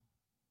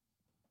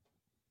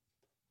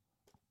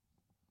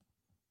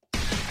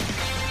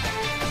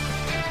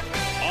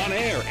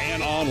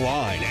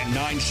online at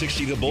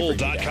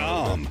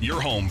 960thebull.com.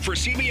 Your home for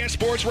CBS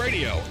Sports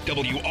Radio,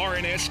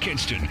 WRNS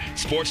Kinston,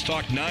 Sports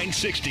Talk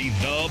 960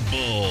 The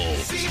Bull.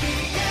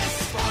 CBS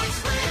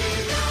Sports Radio.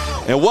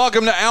 And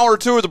welcome to Hour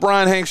 2 of the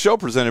Brian Hanks Show,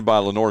 presented by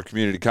Lenore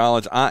Community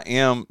College. I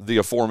am the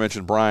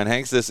aforementioned Brian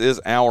Hanks. This is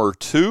Hour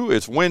 2.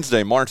 It's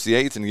Wednesday, March the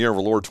 8th in the year of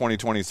our Lord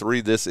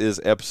 2023. This is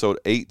episode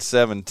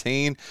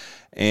 817.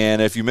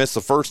 And if you missed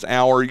the first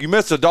hour, you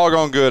missed a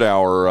doggone good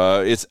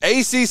hour. It's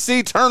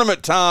ACC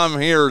tournament time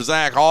here,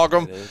 Zac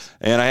Holcomb.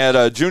 And I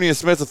had Junior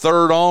Smith III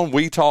on.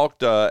 We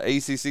talked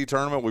ACC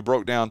tournament. We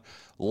broke down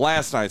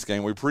last night's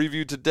game. We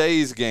previewed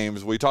today's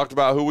games. We talked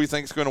about who we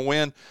think is going to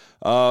win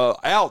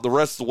out the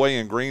rest of the way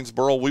in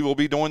Greensboro. We will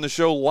be doing the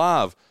show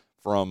live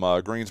from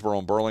Greensboro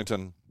and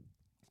Burlington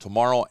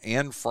tomorrow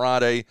and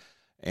Friday.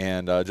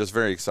 And just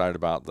very excited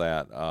about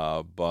that.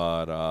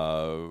 But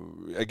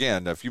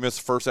again, if you missed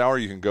the first hour,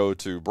 you can go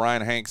to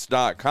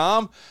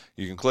brianhanks.com.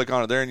 You can click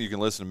on it there, and you can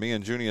listen to me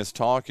and Junius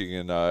talk.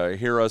 You can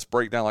hear us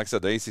break down, like I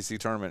said, the ACC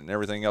tournament and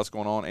everything else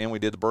going on. And we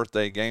did the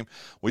birthday game.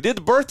 We did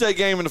the birthday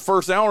game in the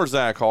first hour,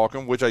 Zac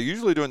Holcomb, which I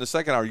usually do in the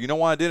second hour. You know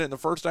why I did it in the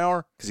first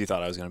hour? Because you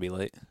thought I was going to be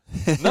late.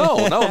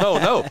 No,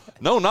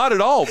 not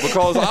at all.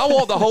 Because I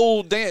want the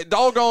whole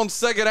doggone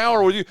second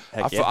hour with you.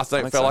 I felt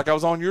like I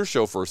was on your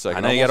show for a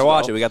second. I know you got to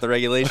watch it. We got the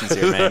regulations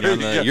here,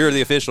 man. You're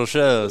the official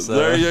show. So.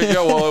 There you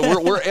go.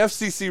 Well, we're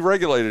FCC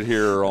regulated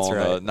here on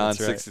right.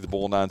 960 The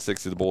Bull,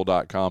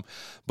 960thebull.com.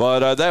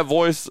 But that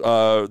voice,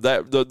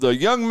 the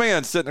young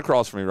man sitting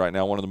across from me right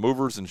now, one of the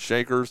movers and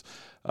shakers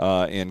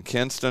in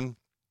Kinston.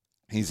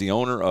 He's the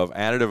owner of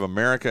Additive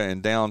America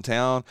in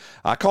downtown.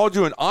 I called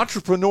you an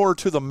entrepreneur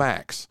to the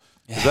max.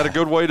 Is that a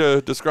good way to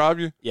describe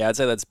you? Yeah, I'd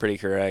say that's pretty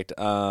correct.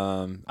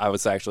 I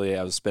was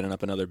spinning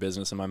up another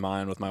business in my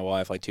mind with my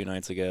wife like 2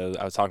 nights ago.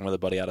 I was talking with a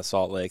buddy out of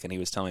Salt Lake, and he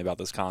was telling me about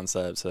this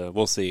concept. So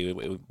we'll see.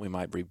 We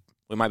might be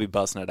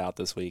busting it out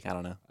this week. I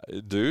don't know,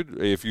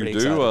 dude. If you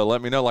do, let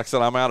me know. Like I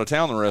said, I'm out of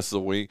town the rest of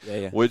the week.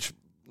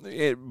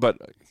 Yeah. But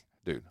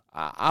dude,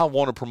 I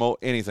want to promote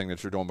anything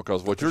that you're doing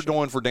because what you're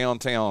doing for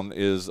downtown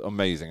is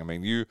amazing. I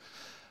mean,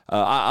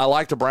 I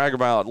like to brag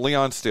about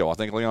Leon Steele. I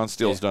think Leon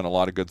Steele's done a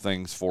lot of good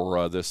things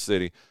for this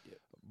city.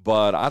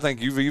 But I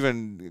think you've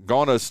even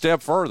gone a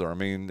step further. I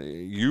mean,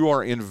 you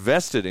are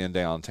invested in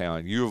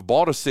downtown. You have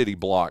bought a city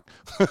block,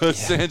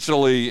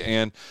 essentially,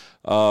 and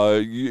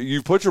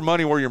you put your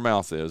money where your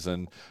mouth is.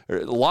 And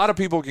a lot of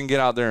people can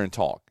get out there and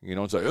talk,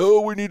 and say,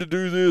 oh, we need to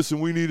do this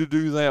and we need to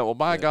do that. Well,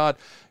 my God,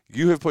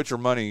 you have put your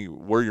money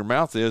where your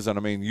mouth is, and,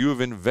 I mean, you have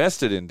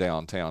invested in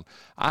downtown.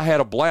 I had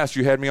a blast.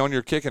 You had me on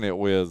your Kickin It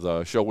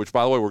with show, which,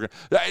 by the way,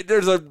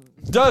 there's a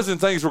dozen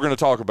things we're going to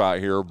talk about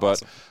here,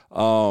 but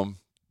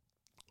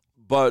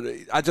But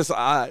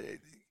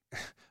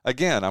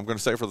again, I'm going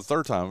to say it for the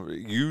third time,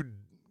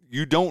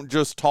 you don't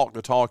just talk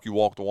the talk, you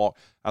walk the walk.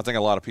 I think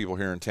a lot of people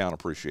here in town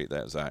appreciate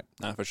that, Zac.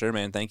 No, for sure,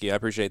 man. Thank you. I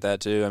appreciate that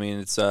too. I mean,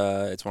 it's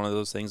one of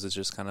those things that's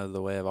just kind of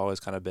the way I've always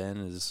kind of been,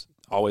 is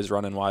always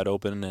running wide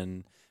open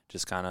and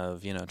just kind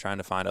of, trying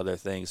to find other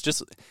things.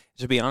 Just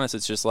to be honest,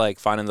 it's just like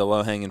finding the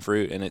low-hanging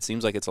fruit, and it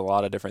seems like it's a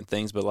lot of different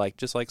things, but like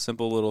just like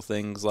simple little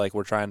things, like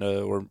we're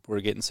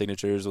getting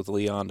signatures with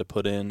Leon to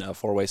put in a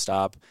 4-way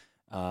stop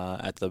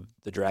at the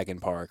Dragon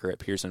Park or at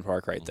Pearson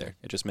Park right there.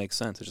 It just makes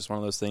sense. It's just one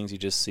of those things you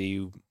just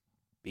see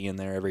being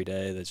there every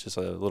day. That's just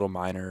a little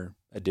minor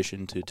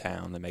addition to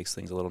town that makes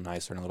things a little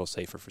nicer and a little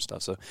safer for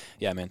stuff. So,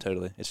 yeah, man,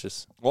 totally. It's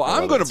just... Well,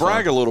 I'm going to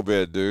brag a little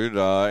bit, dude,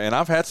 and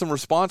I've had some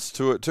response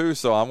to it, too,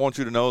 so I want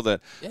you to know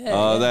that.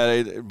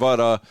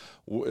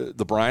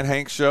 The Brian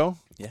Hanks Show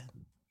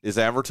is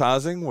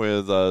advertising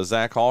with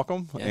Zac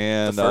Holcomb.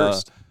 And the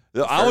first.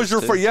 I was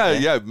your first.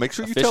 Yeah. Make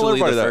sure you tell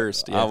everybody that.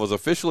 First, I was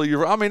officially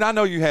your. I mean, I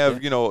know you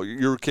have.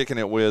 You're Kicking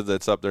It with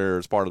that's up there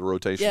as part of the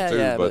rotation too.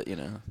 Yeah, but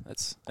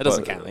that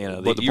doesn't count.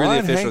 You're the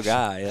official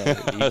guy.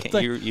 Yeah,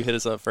 you hit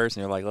us up first,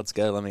 and you're like, "Let's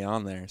go, let me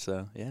on there."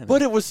 So yeah. Man.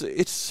 But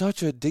it's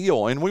such a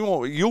deal, and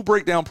you'll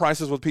break down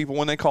prices with people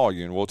when they call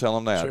you, and we'll tell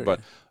them that. Sure, but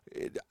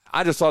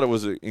I just thought it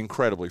was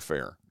incredibly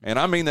fair, and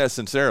I mean that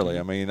sincerely.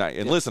 I mean,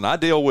 listen, I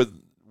deal with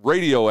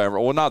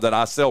radio not that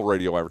I sell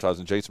radio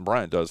advertising, Jason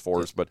Bryant does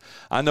for us, but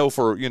I know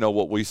for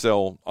what we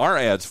sell our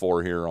ads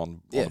for here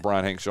on the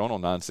Brian Hanks Show on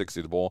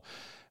 960 The Bull,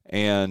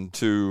 and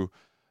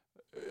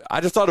I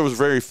just thought it was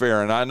very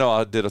fair, and I know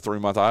I did a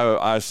 3-month.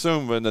 I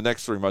assume in the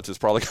next 3 months it's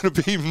probably going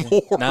to be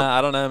more. Nah,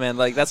 I don't know, man.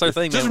 Like that's our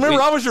thing. Just man.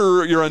 Remember, I was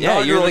your you're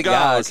the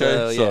guy.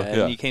 Okay, so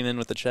and you came in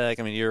with the check.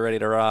 I mean, you're ready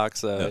to rock.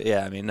 So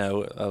I mean,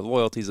 no,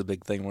 loyalty's a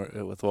big thing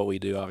with what we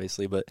do,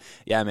 obviously. But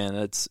yeah, man,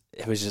 it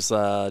was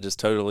just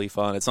totally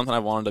fun. It's something I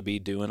wanted to be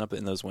doing up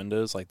in those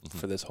windows like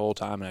for this whole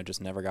time, and I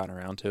just never gotten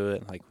around to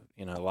it. Like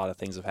a lot of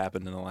things have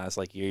happened in the last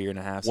year and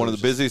a half. One of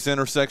the busiest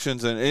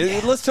intersections, and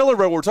let's tell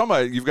everybody what we're talking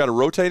about. You've got a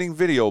rotating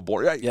video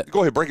board.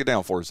 Go ahead, break it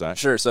down for us, Zac.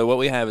 Sure. So what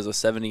we have is a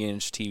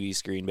 70-inch TV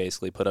screen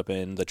basically put up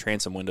in the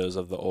transom windows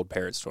of the old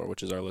Parrot store,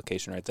 which is our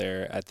location right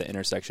there at the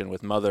intersection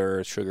with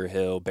Mother, Sugar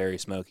Hill, Berry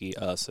Smoky,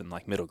 us, and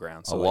Middle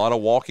Ground. So a lot of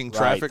walking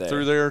traffic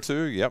through there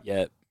too. Yep.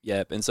 Yeah.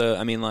 Yep. And so,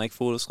 I mean, like,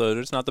 full disclosure,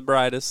 it's not the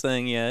brightest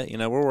thing yet. You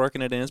know, we're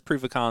working it in. It's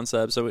proof of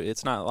concept, so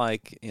it's not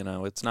like, you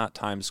know, it's not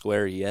Times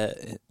Square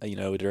yet, you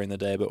know, during the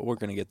day, but we're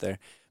going to get there.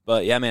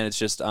 But, yeah, man, it's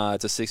just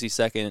it's a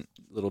 60-second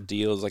little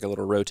deal. It's like a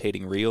little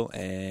rotating reel,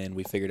 and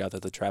we figured out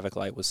that the traffic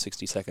light was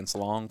 60 seconds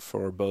long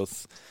for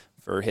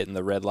hitting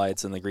the red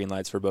lights and the green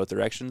lights for both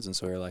directions. And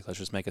so we were like, let's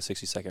just make a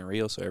 60-second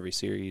reel. So every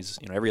series,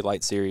 you know, every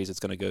light series, it's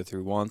going to go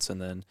through once,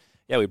 and then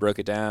yeah, we broke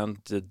it down,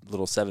 did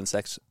little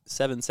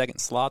 7-second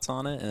slots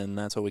on it, and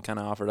that's what we kind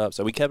of offered up.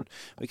 So we kept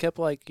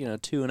like, you know,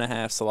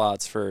 2.5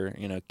 slots for,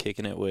 you know,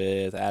 Kickin It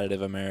with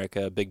Additive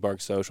America, Big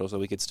Bark Social, so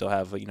we could still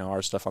have, you know,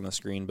 our stuff on the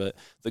screen. But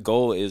the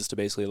goal is to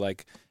basically,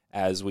 like,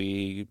 as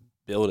we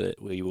build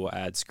it, we will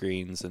add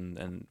screens,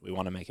 and we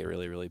want to make it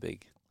really, really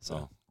big.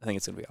 So I think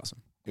it's going to be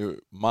awesome.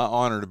 My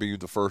honor to be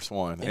the first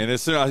one. Yeah. And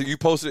as soon as you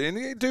posted,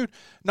 and dude,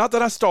 not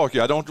that I stalk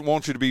you. I don't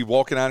want you to be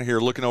walking out of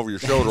here looking over your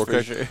shoulder,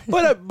 okay? Sure.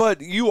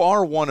 But you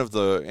are one of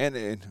the, and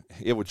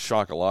it would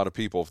shock a lot of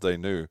people if they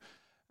knew.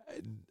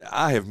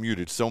 I have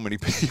muted so many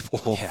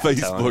people on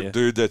Facebook,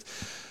 dude, that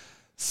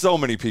so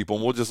many people,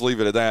 and we'll just leave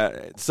it at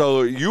that.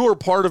 So you are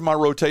part of my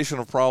rotation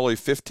of probably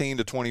 15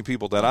 to 20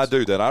 people that I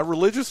do, that I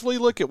religiously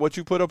look at what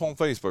you put up on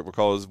Facebook,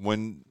 because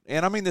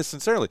and I mean this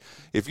sincerely,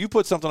 if you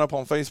put something up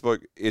on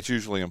Facebook, it's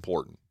usually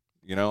important.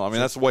 You know, I mean,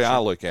 that's the way I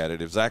look at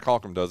it. If Zac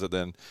Holcomb does it,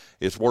 then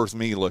it's worth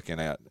me looking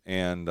at.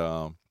 And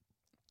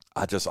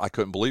I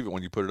couldn't believe it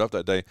when you put it up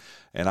that day.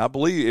 And I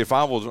believe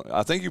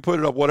I think you put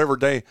it up whatever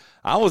day.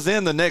 I was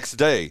in the next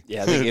day.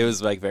 Yeah, I think it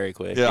was like very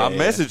quick. I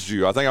messaged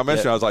you. I think I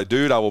messaged you. I was like,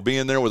 dude, I will be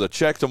in there with a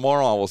check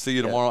tomorrow. I will see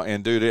you tomorrow.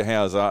 And dude, it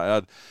has.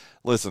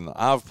 Listen,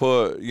 I've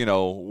put, you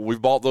know,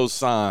 we've bought those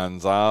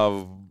signs.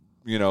 I've,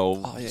 you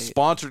know,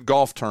 sponsored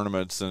golf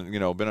tournaments, and, you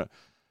know,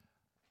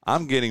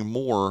 I'm getting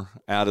more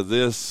out of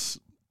this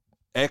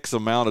X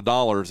amount of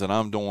dollars than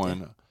I'm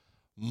doing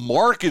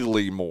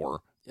markedly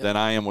more than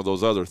I am with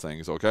those other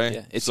things, okay?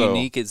 Yeah, it's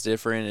unique, it's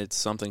different, it's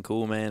something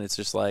cool, man. It's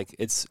just like,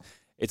 it's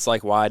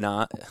like, why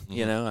not?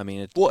 You know, I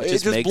mean, it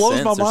just makes blows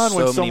sense. My mind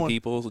There's when so many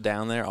people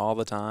down there all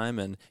the time,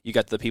 and you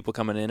got the people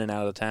coming in and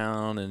out of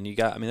town, and you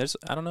got, I mean,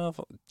 I don't know if,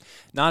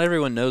 not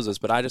everyone knows this,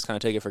 but I just kind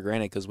of take it for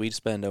granted because we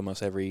spend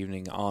almost every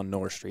evening on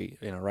North Street,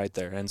 you know, right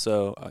there. And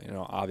so, you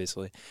know,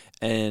 obviously,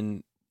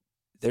 and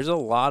there's a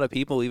lot of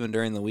people even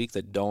during the week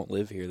that don't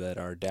live here that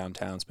are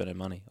downtown spending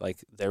money. Like,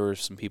 there were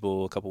some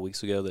people a couple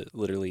weeks ago that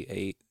literally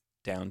ate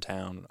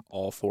downtown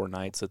all 4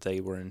 nights that they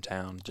were in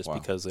town just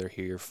because they're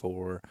here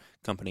for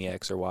company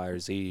X or Y or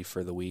Z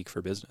for the week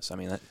for business. I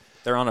mean,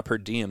 they're on a per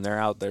diem. They're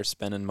out there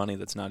spending money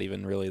that's not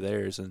even really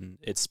theirs, and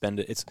it's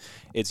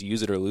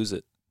use it or lose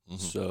it.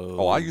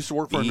 So I used to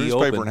work for a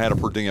newspaper and had a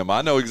per diem.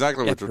 I know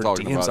exactly what you're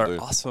talking about. Per diems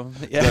are awesome.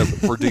 Yeah,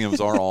 per diems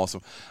are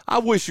awesome. I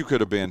wish you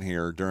could have been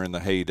here during the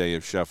heyday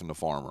of Chef and the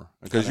Farmer,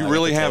 because you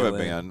really haven't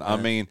been. Yeah. I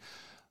mean,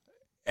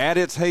 at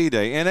its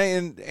heyday,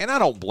 and I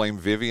don't blame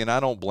Vivian,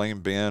 I don't blame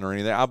Ben or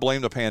anything. I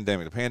blame the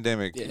pandemic. The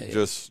pandemic and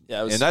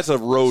that's a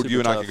road you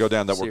and I could go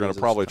down that we're going to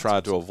probably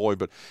try to avoid.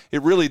 But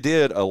it really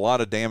did a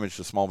lot of damage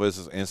to small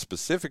business, and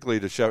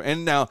specifically to Chef.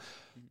 And now,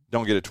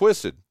 don't get it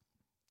twisted.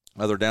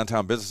 Other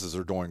downtown businesses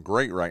are doing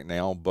great right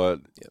now,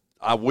 but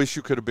I wish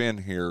you could have been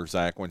here,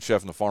 Zach, when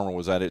Chef and the Farmer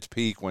was at its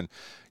peak, when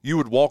you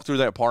would walk through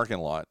that parking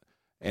lot,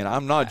 and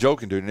I'm not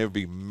joking, dude, and it would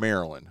be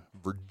Maryland,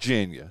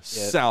 Virginia,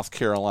 South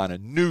Carolina,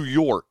 New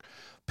York.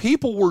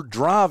 People were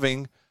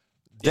driving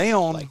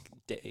down like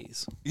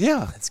days.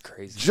 Yeah. That's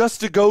crazy.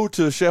 Just to go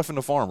to Chef and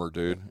the Farmer,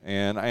 dude.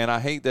 And I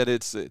hate that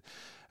it's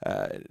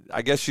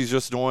I guess she's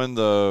just doing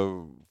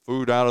the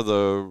food out of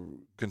the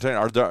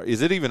container.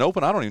 Is it even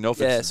open? I don't even know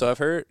if it's... so I've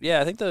heard...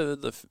 Yeah, I think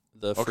the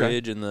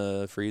fridge and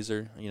the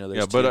freezer, you know,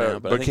 there's two now,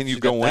 but can you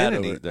go in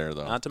and eat there,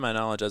 though? Not to my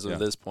knowledge as of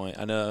this point.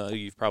 I know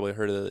you've probably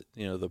heard of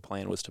you know, the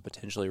plan was to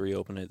potentially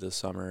reopen it this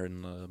summer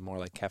in a more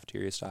like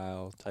cafeteria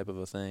style type of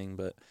a thing,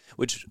 but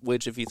which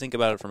if you think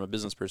about it from a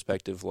business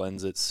perspective,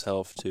 lends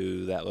itself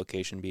to that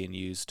location being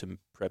used to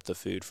prep the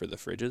food for the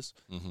fridges.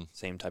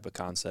 Same type of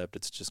concept.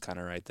 It's just kind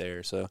of right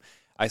there. So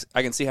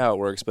I can see how it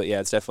works, but yeah,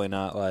 it's definitely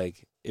not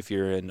like if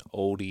you're an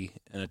oldie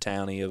and a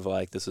townie of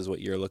like this is what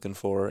you're looking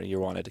for and you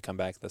wanted to come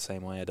back the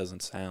same way. It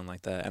doesn't sound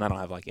like that, and I don't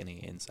have like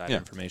any inside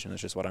information.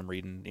 It's just what I'm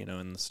reading, you know,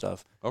 in the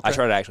stuff. Okay. I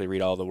try to actually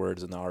read all the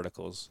words in the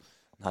articles,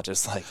 not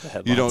just like the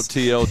headlines. You don't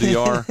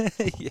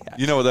TLDR? Yeah.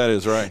 You know what that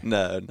is, right?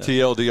 No.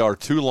 TLDR,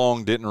 too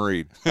long, didn't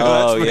read.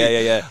 Oh,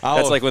 yeah.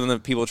 That's like when the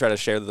people try to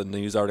share the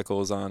news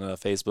articles on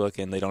Facebook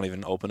and they don't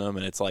even open them,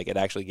 and it's like it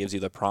actually gives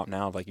you the prompt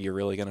now of like, you're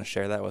really going to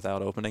share that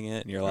without opening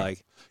it? And you're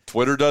like...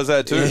 Twitter does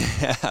that too.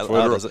 Yeah, I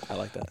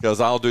like that.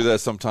 Because I'll do that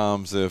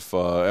sometimes if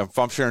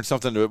I'm sharing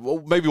something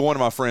maybe one of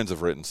my friends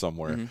have written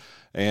somewhere.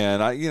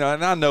 And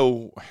I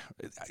know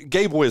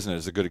Gabe Wisnett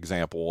is a good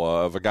example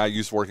of a guy who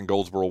used to work in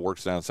Goldsboro,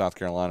 works down in South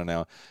Carolina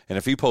now. And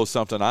if he posts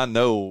something, I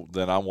know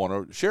that I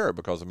want to share it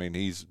because, I mean,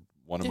 he's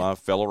one of my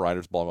fellow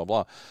writers, blah, blah,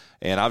 blah.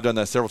 And I've done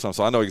that several times.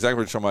 So I know exactly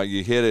what you're talking about.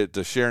 You hit it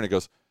to share, and it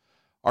goes,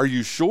 Are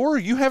you sure?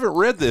 You haven't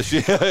read this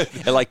yet.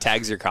 It like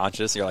tags your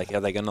conscience. You're like, are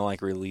they going to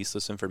like release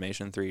this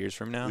information 3 years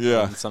from now?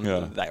 Yeah.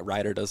 And that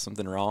writer does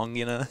something wrong,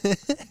 you know?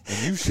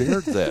 And you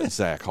shared that,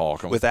 Zac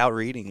Holcomb. Without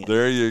reading it.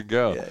 There you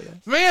go. Yeah.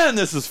 Man,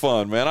 this is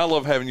fun, man. I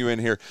love having you in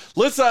here.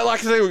 Let's,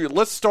 like I say,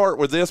 let's start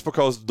with this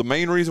because the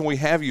main reason we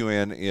have you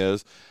in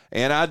is,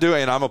 and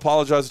I'm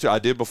apologizing to, I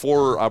did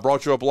before I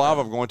brought you up live,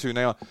 I'm going to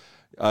now.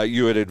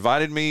 You had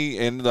invited me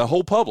and the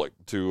whole public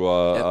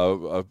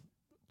to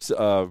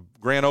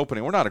grand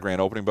opening. We're not a grand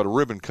opening, but a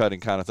ribbon cutting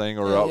kind of thing,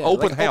 or an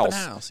open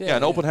house.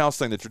 An open house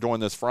thing that you're doing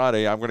this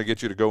Friday. I'm going to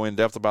get you to go in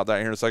depth about that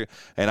here in a second.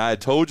 And I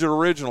had told you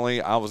originally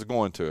I was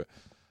going to it.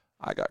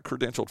 I got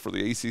credentialed for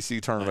the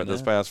ACC tournament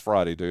this past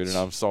Friday, dude, and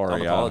I'm sorry.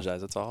 Don't apologize.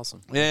 That's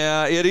awesome.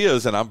 Yeah, it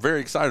is, and I'm very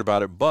excited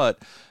about it. But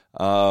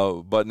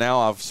now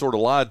I've sort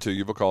of lied to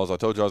you because I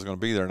told you I was going to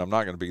be there, and I'm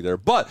not going to be there.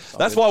 But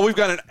that's why we've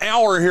got an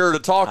hour here to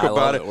talk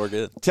about it. We're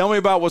good. Tell me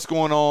about what's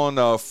going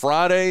on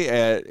Friday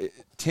at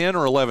 10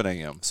 or 11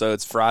 a.m. So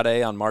it's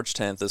Friday on March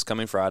 10th, this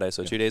coming Friday,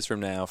 so 2 days from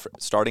now,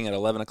 starting at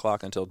 11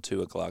 o'clock until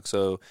 2 o'clock.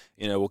 So,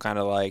 we'll kind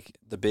of like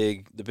the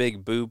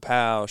big boo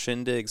pow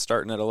shindig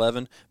starting at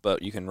 11,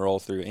 but you can roll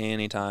through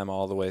any time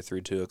all the way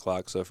through 2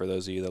 o'clock. So for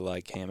those of you that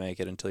like can't make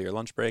it until your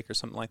lunch break or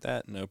something like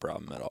that, no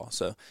problem at all.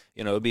 So,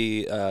 it'll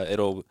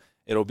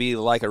be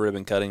like a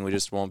ribbon cutting. We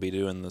just won't be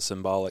doing the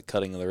symbolic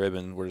cutting of the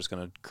ribbon. We're just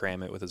going to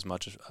cram it with as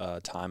much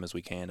time as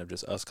we can of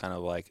just us kind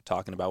of like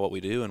talking about what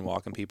we do and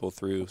walking people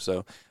through.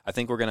 So I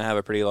think we're going to have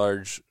a pretty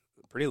large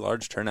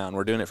turnout. And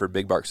we're doing it for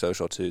Big Bark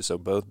Social too. So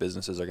both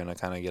businesses are going to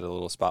kind of get a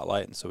little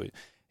spotlight. And so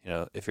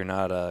if you're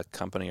not a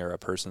company or a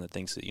person that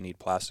thinks that you need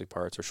plastic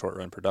parts or short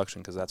run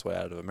production, because that's what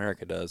Additive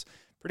America does,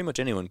 pretty much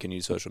anyone can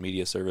use social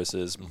media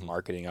services,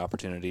 marketing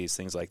opportunities,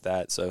 things like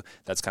that. So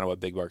that's kind of what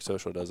Big Bark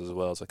Social does as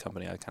well. It's a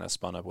company I kind of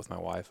spun up with my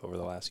wife over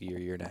the last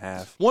year and a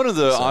half. One of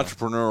the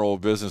entrepreneurial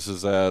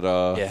businesses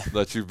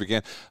that you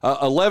began.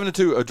 11 to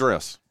 2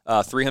 address.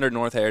 300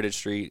 North Heritage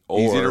Street.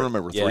 Easy to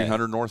remember,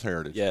 300 North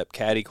Heritage. Yep,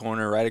 Caddy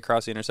Corner, right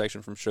across the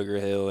intersection from Sugar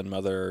Hill and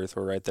Mother Earth.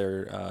 We're right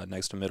there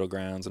next to Middle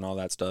Grounds and all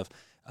that stuff.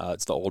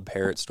 It's the old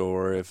Parrot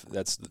store. If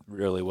that's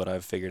really what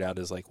I've figured out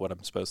is like what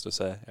I'm supposed to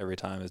say every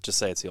time is just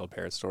say it's the old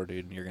Parrot store,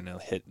 dude, and you're gonna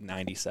hit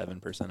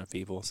 97% of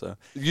people. So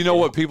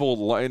what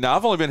people now?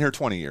 I've only been here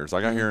 20 years.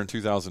 I got here in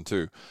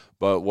 2002,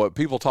 but what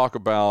people talk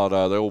about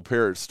the old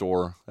Parrot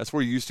store, that's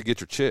where you used to get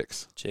your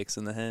chicks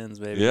and the hens,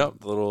 baby.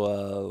 Yep. The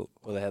little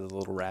they had the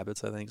little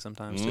rabbits, I think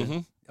sometimes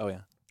too. Oh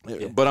yeah.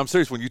 Yeah. But I'm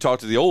serious. When you talk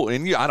to the old,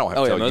 and I don't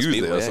have to tell you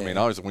people, this. I mean,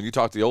 obviously, when you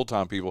talk to the old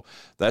time people,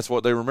 that's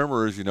what they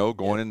remember is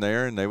going in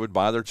there and they would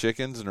buy their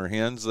chickens and their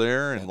hens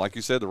there, and like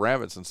you said, the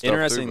rabbits and stuff.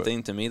 Interesting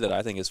thing to me that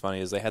I think is funny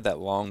is they had that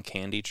long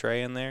candy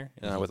tray in there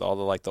with all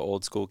the the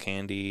old school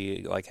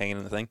candy like hanging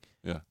in the thing.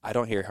 Yeah, I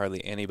don't hear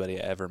hardly anybody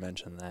ever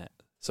mention that.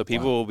 So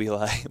people will be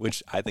like,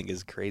 which I think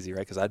is crazy, right?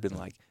 Because I've been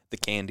like the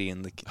candy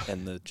and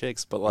the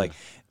chicks, but like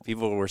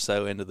people were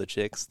so into the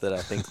chicks that I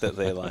think that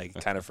they like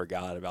kind of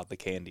forgot about the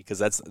candy because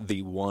that's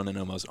the one and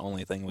almost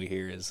only thing we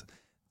hear is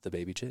the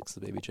baby chicks.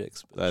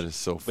 That is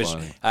so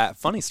funny.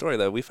 Funny story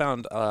though. We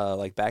found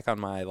like back on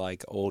my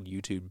like old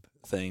YouTube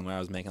thing when I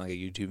was making like a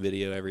YouTube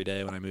video every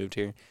day when I moved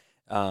here.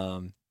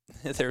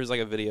 There was like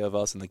a video of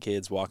us and the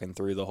kids walking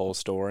through the whole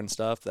store and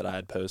stuff that I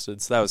had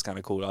posted. So that was kind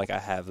of cool. Like I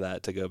have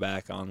that to go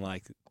back on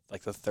like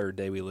the third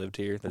day we lived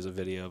here. There's a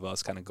video of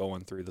us kind of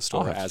going through the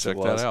store as it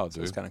was. Check that out,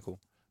 dude. It's kind of cool.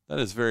 That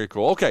is very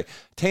cool. Okay,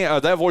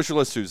 that voice you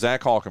listen to,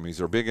 Zac Holcomb.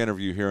 He's our big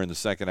interview here in the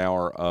second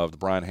hour of the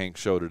Brian Hanks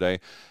Show today.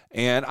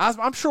 And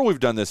I'm sure we've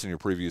done this in your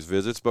previous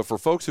visits, but for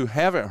folks who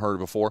haven't heard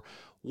before,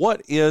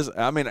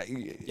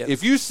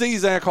 if you see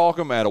Zac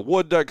Holcomb at a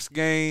Wood Ducks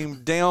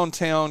game,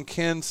 downtown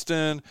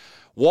Kinston,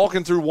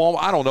 walking through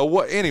Walmart, I don't know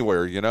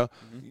anywhere,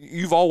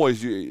 you've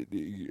always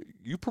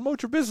you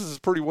promote your businesses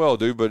pretty well,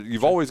 dude. But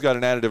you've always got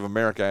an Additive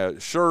America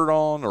shirt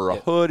on, or a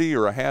hoodie,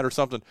 or a hat, or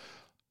something.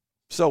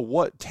 So,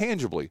 what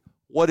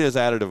is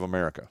Additive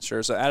America?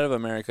 Sure. So Additive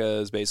America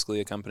is basically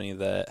a company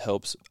that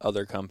helps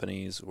other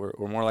companies. We're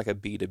more like a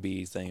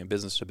B2B thing, a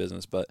business to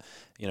business, but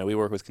we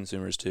work with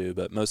consumers too,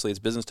 but mostly it's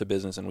business to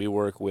business, and we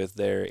work with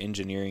their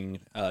engineering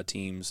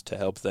teams to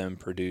help them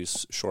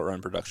produce short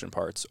run production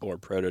parts or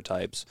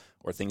prototypes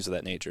or things of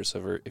that nature.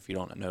 So if you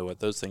don't know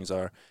what those things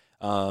are,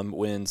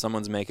 when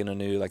someone's making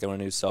when a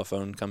new cell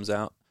phone comes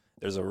out,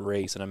 there's a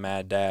race and a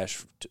mad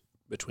dash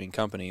between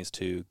companies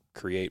to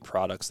create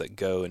products that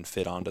go and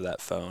fit onto that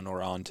phone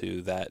or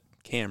onto that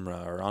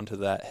camera or onto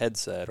that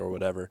headset or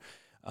whatever.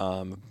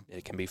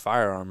 It can be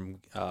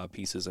firearm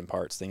pieces and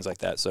parts, things like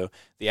that. So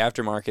the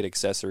aftermarket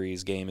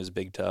accessories game is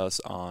big to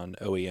us on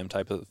OEM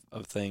type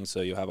of things.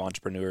 So you'll have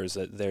entrepreneurs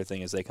that their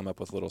thing is they come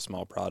up with little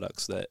small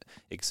products that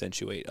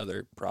accentuate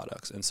other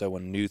products. And so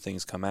when new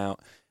things come out,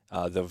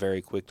 they'll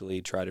very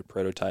quickly try to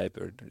prototype,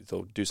 or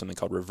they'll do something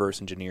called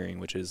reverse engineering,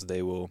 which is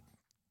they will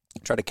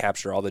try to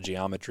capture all the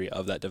geometry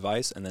of that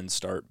device and then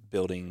start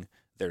building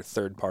their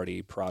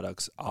third-party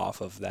products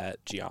off of that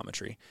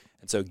geometry.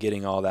 And so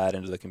getting all that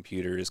into the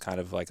computer is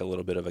kind of like a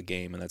little bit of a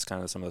game, and that's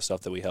kind of some of the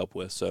stuff that we help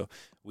with. So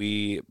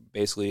we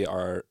basically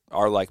are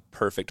like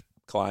perfect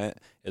client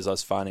is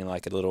us finding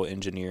like a little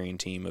engineering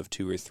team of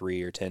 2 or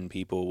 3 or 10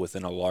 people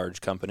within a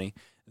large company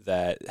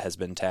that has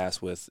been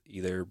tasked with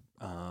either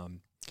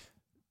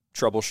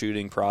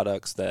troubleshooting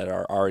products that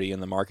are already in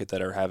the market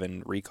that are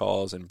having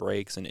recalls and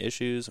breaks and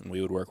issues, and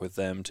we would work with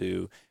them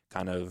to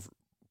kind of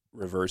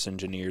reverse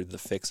engineer the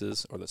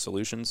fixes or the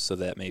solutions, so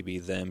that maybe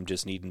them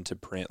just needing to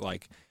print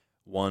like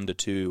 1 to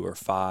 2 or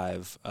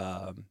 5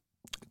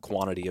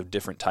 quantity of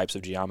different types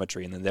of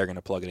geometry, and then they're going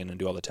to plug it in and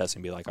do all the testing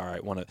and be like, all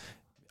right,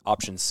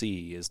 option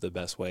C is the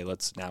best way.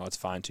 Let's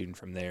fine tune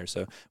from there.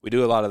 So we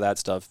do a lot of that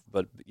stuff,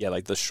 but yeah,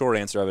 like the short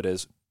answer of it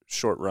is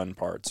short run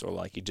parts, or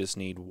like you just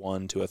need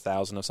 1 to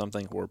 1,000 of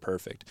something, we're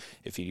perfect.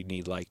 If you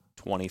need like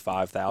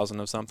 25,000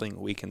 of something,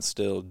 we can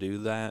still do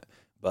that,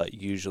 but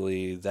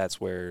usually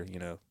that's where, you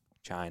know,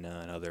 China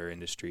and other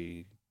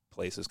industry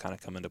places kind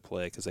of come into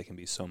play because they can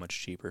be so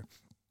much cheaper.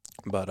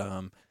 But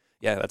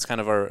yeah, that's kind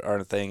of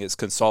our thing is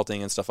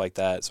consulting and stuff like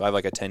that. So I have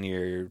like a 10,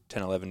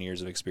 11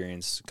 years of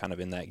experience kind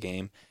of in that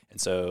game. And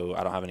so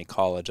I don't have any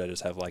college. I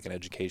just have like an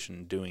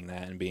education doing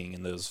that and being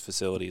in those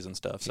facilities and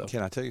stuff. So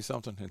can I tell you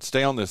something? And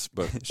stay on this,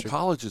 but Sure.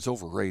 College is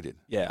overrated.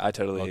 Yeah, I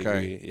totally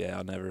agree. Yeah,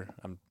 I'm never.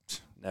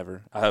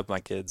 I hope my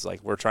kids, like,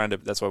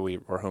 that's why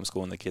we're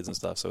homeschooling the kids and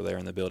stuff. So they're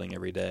in the building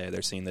every day.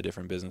 They're seeing the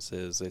different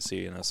businesses. They're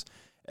seeing us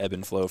ebb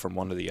and flow from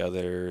one to the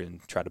other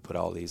and try to put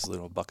all these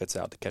little buckets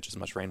out to catch as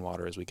much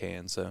rainwater as we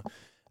can. So,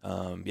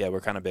 yeah, we're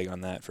kind of big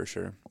on that for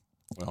sure.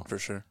 Well, for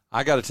sure.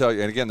 I got to tell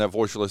you, and again, that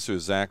voice you listen to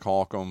is Zac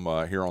Holcomb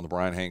here on the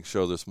Brian Hanks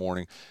Show this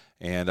morning.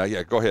 And,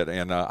 yeah, go ahead.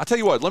 And I tell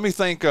you what, let me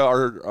thank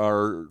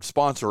our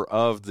sponsor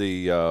of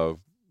the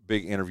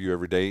big interview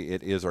every day.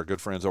 It is our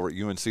good friends over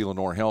at UNC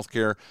Lenoir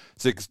Healthcare.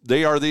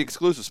 They are the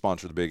exclusive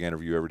sponsor of the big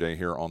interview every day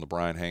here on the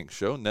Brian Hanks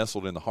Show,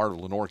 nestled in the heart of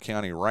Lenoir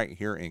County right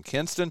here in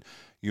Kinston.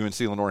 UNC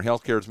Lenoir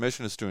Healthcare's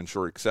mission is to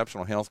ensure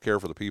exceptional health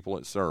care for the people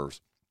it serves.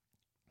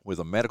 With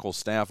a medical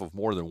staff of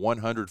more than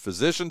 100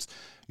 physicians,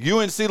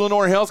 UNC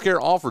Lenoir Healthcare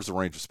offers a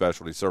range of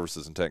specialty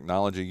services and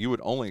technology you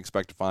would only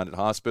expect to find at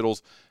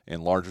hospitals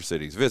in larger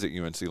cities. Visit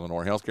UNC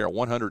Lenoir Healthcare at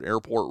 100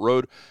 Airport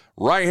Road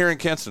right here in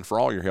Kinston for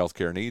all your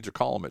healthcare needs, or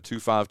call them at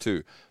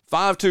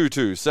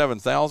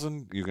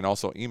 252-522-7000. You can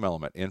also email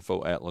them at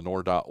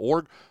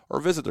info@lenoir.org or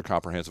visit their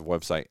comprehensive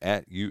website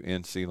at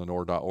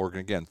unclenoir.org.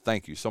 And again,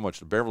 thank you so much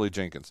to Beverly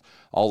Jenkins,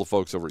 all the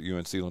folks over at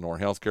UNC Lenoir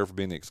Healthcare for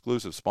being the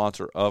exclusive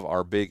sponsor of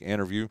our big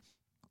interview.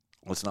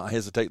 Let's not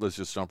hesitate. Let's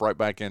just jump right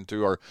back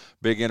into our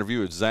big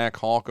interview with Zac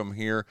Holcomb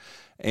here.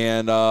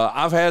 And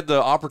I've had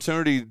the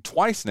opportunity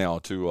twice now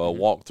to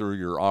walk through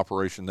your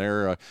operation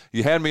there.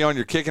 You had me on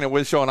your Kickin It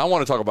With show, and I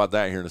want to talk about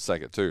that here in a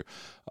second too.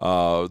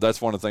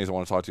 That's one of the things I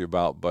want to talk to you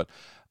about. But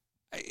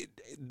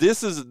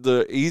this is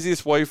the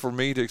easiest way for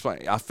me to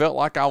explain. I felt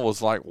like I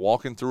was like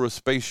walking through a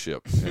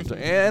spaceship,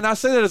 and I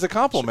say that as a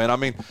compliment. I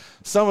mean,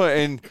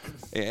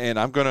 and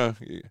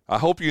I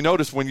hope you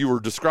noticed when you were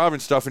describing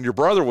stuff, and your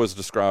brother was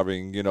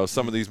describing, you know,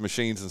 some of these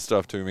machines and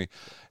stuff to me.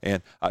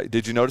 And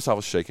did you notice I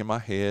was shaking my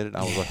head? And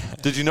I was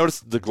like, did you notice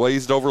the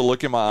glazed over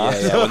look in my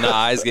eyes? Yeah, when the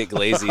eyes get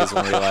glazy is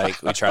when we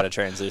try to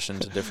transition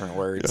to different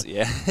words.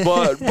 Yeah.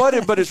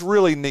 But it's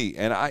really neat,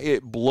 and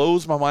it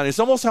blows my mind. It's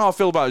almost how I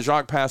feel about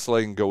Jacques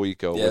Passelet and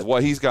GoEco with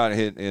what he's got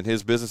in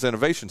his Business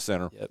Innovation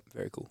Center. Yep,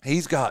 very cool.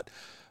 He's got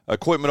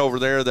equipment over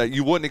there that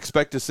you wouldn't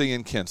expect to see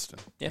in Kinston.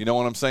 Yeah. You know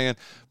what I'm saying?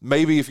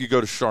 Maybe if you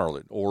go to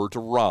Charlotte or to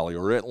Raleigh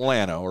or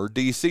Atlanta or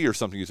DC or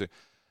something, you say,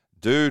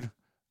 dude,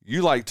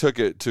 you like took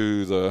it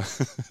to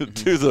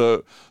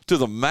the to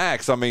the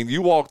max. I mean,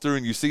 you walk through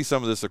and you see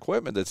some of this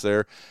equipment that's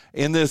there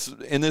in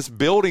this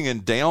building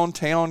in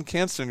downtown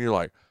Kinston. You're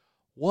like,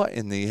 what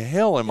in the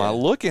hell am I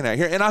looking at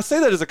here? And I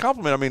say that as a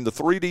compliment. I mean, the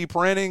 3D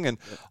printing and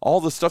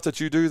all the stuff that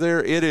you do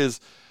there,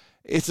 it's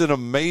an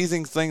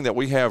amazing thing that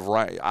we have.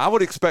 Right, I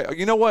would expect.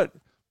 You know what?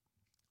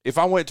 If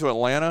I went to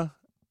Atlanta,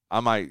 I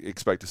might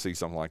expect to see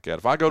something like that.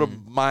 If I go to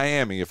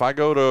Miami, if I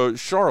go to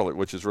Charlotte,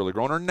 which is really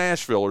growing, or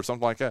Nashville or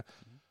something like that.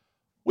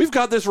 We've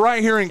got this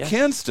right here in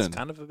Kinston. It's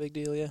kind of a big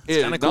deal, yeah.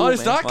 It's kind of cool,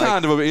 it's not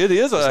kind of it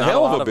is a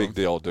hell of a big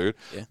deal, dude.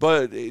 Yeah.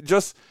 But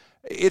it's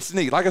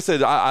neat. Like I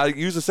said, I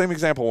use the same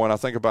example when I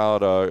think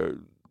about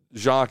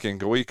Jacques and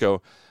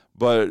GoEco,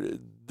 but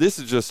this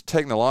is just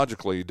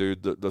technologically,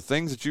 dude, the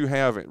things that you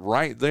have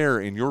right there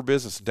in your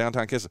business in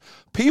downtown Kinston.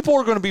 People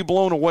are going to be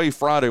blown away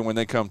Friday when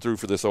they come through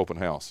for this open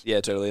house.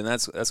 Yeah, totally. And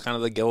that's kind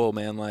of the goal,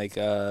 man. Like,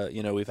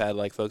 you know, we've had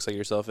like folks like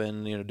yourself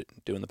in, you know,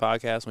 doing the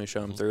podcast, and we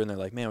show them through, and they're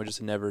like, man, we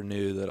just never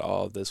knew that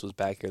all of this was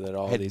back here, that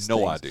all of these things.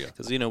 No idea.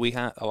 Because, you know,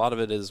 a lot of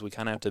it is we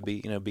kind of have to be,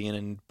 you know, being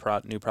in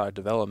new product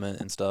development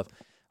and stuff,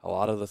 a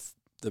lot of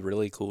the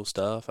really cool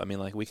stuff. I mean,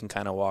 like, we can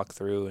kind of walk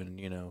through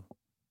and, you know,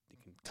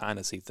 kind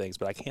of see things,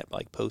 but I can't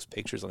like post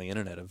pictures on the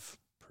internet of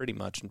pretty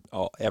much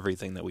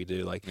everything that we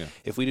do. Like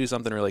if we do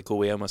something really cool,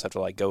 we almost have to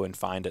like go and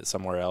find it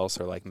somewhere else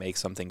or like make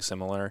something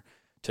similar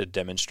to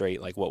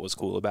demonstrate like what was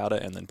cool about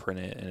it and then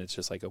print it. And it's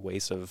just like a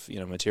waste of, you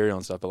know, material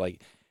and stuff. But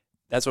like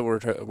that's what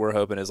we're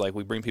hoping is like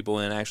we bring people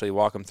in, actually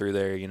walk them through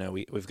there. You know,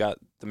 we've got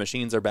the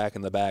machines are back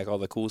in the back, all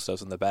the cool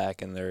stuff's in the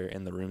back, and they're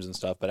in the rooms and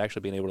stuff. But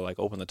actually being able to like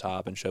open the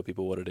top and show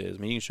people what it is.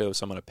 I mean, you can show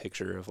someone a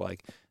picture of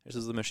like, this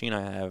is the machine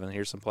I have, and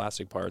here's some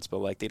plastic parts. But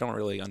like they don't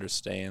really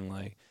understand,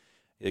 like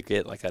they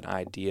get like an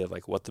idea of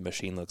like what the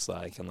machine looks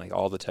like and like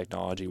all the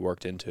technology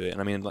worked into it.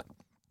 And I mean, like,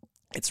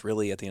 it's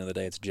really, at the end of the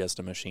day, it's just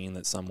a machine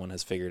that someone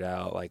has figured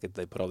out. Like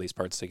they put all these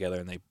parts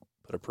together and they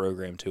put a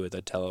program to it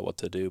that tell it what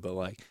to do. But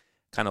like,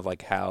 kind of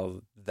like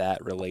how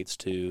that relates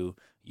to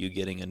you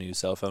getting a new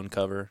cell phone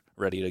cover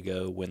ready to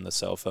go when the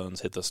cell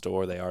phones hit the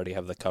store, they already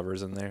have the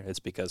covers in there. It's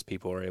because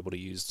people are able to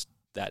use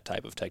that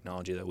type of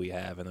technology that we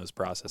have and those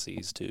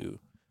processes to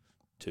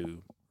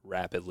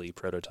rapidly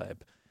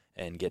prototype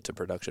and get to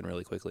production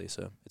really quickly.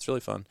 So it's really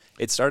fun.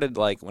 It started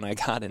like when I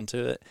got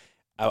into it,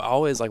 I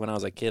always, like when I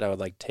was a kid, I would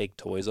like take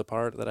toys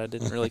apart that I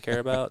didn't really care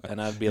about, and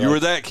I'd be like, you were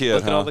that kid,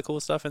 look huh? at all the cool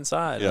stuff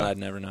inside, Yeah. and I'd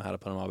never know how to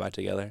put them all back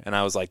together. And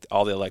I was like,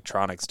 all the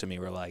electronics to me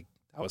were like,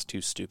 I was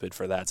too stupid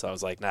for that, so I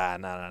was like,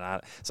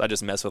 nah. So I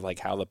just messed with like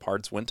how the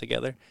parts went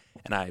together,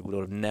 and I would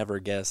have never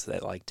guessed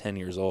that like 10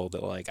 years old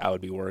that like I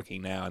would be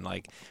working now, and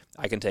like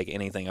I can take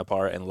anything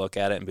apart and look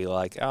at it and be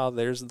like, oh,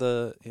 there's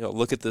the, you know,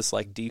 look at this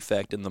like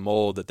defect in the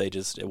mold that they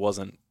just, it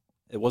wasn't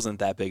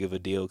that big of a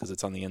deal because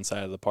it's on the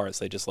inside of the parts.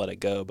 They just let it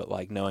go. But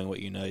like knowing what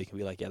you know, you can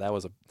be like, yeah, that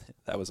was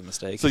a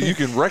mistake. So you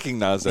can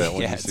recognize that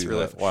when yeah, you see it's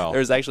really, that. Wow.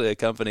 There's actually a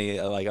company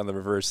like on the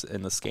reverse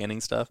in the scanning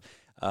stuff,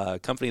 a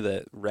company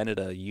that rented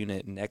a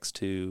unit next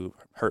to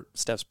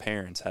Steph's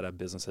parents had a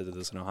business that did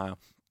this in Ohio.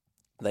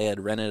 They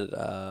had rented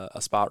a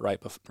spot right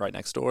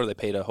next door. They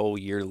paid a whole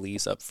year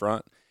lease up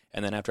front.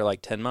 And then after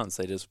like 10 months,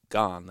 they just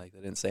gone. Like they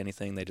didn't say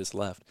anything. They just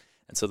left.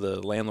 And so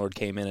the landlord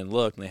came in and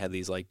looked, and they had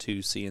these like 2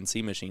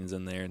 CNC machines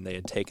in there, and they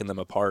had taken them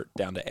apart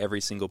down to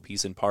every single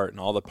piece and part, and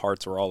all the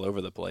parts were all over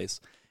the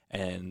place.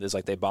 And it's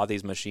like they bought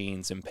these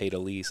machines and paid a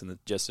lease and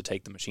just to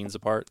take the machines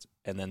apart,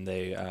 and then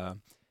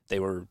they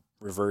were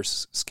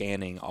reverse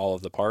scanning all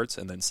of the parts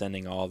and then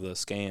sending all the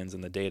scans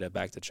and the data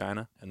back to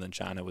China, and then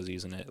China was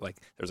using it. Like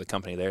there was a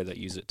company there that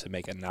used it to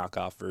make a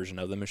knockoff version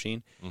of the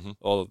machine. Mm-hmm.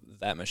 Well,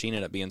 that machine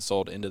ended up being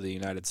sold into the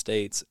United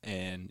States,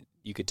 and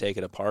you could take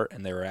it apart,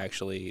 and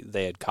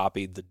they had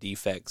copied the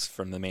defects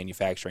from the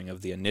manufacturing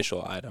of the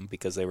initial item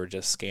because they were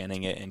just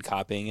scanning it and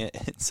copying it.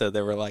 So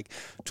there were like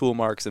tool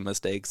marks and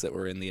mistakes that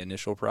were in the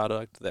initial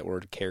product that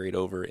were carried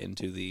over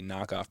into the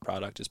knockoff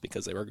product just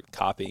because they were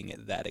copying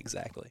it that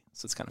exactly.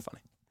 So it's kind of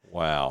funny.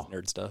 Wow.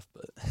 Nerd stuff,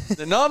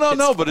 but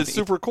no, but it's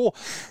super cool.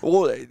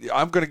 Well,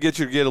 I'm going to get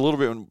you to get a little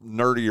bit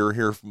nerdier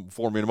here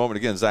for me in a moment.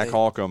 Again, Zac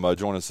Holcomb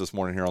joined us this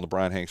morning here on the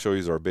Brian Hanks Show.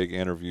 He's our big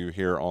interview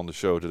here on the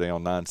show today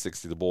on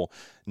 960 The Bull,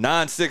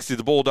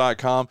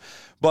 960thebull.com.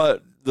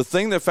 But the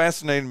thing that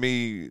fascinated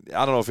me,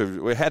 I don't know if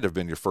it had to have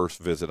been your first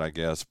visit, I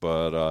guess,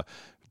 but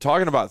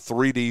talking about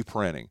 3D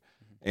printing.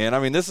 And,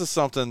 I mean, this is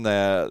something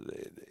that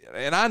 –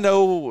 and I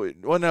know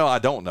 – well, no, I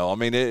don't know. I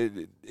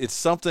mean, it's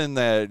something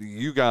that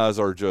you guys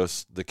are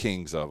just the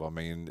kings of. I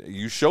mean,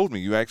 you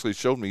actually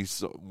showed me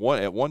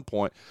at one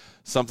point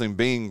something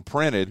being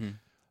printed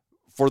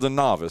for the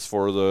novice,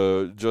 for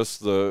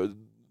the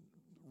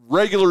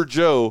regular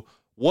Joe.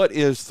 What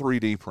is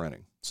 3D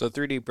printing? So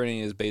 3D printing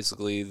is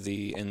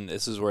basically and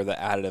this is where the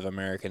Additive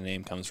America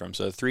name comes from.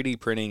 So 3D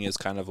printing is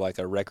kind of like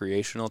a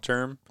recreational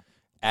term.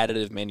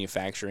 Additive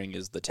manufacturing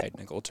is the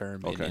technical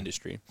term in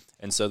industry.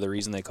 And so the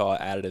reason they call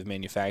it additive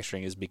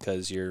manufacturing is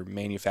because you're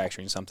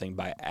manufacturing something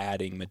by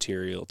adding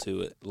material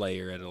to it,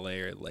 layer at a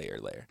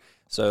layer.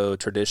 So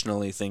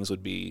traditionally things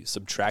would be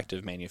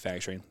subtractive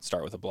manufacturing.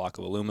 Start with a block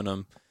of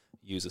aluminum,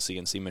 use a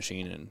CNC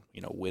machine and,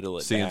 whittle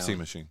it down. CNC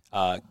machine.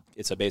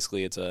 It's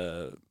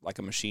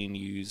a machine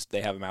used.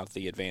 They have them out at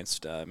the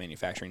Advanced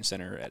Manufacturing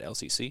Center at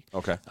LCC.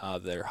 Okay.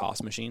 They're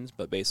Haas machines,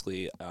 but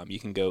basically you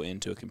can go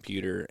into a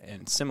computer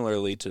and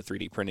similarly to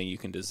 3D printing, you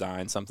can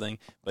design something,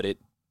 but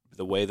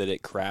the way that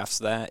it crafts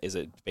that is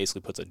it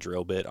basically puts a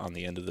drill bit on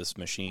the end of this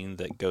machine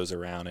that goes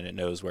around and it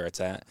knows where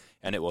it's at,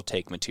 and it will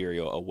take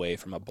material away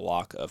from a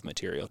block of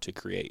material to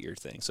create your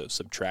thing. So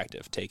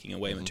subtractive, taking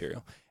away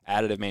material.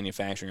 Additive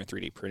manufacturing or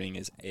 3D printing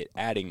is it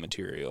adding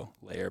material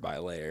layer by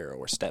layer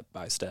or step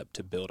by step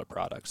to build a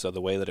product. So the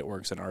way that it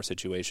works in our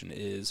situation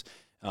is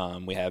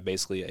we have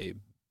basically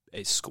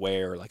a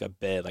square, like a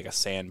bed, like a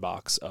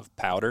sandbox of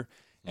powder.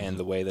 And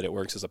the way that it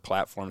works is a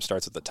platform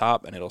starts at the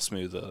top, and it'll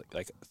smooth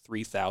like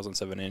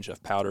 0.003 of an inch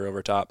of powder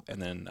over top, and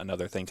then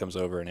another thing comes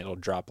over, and it'll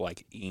drop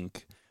like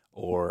ink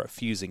or a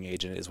fusing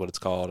agent is what it's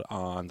called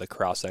on the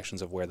cross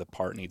sections of where the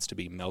part needs to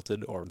be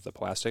melted or the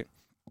plastic.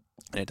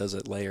 And it does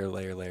it layer,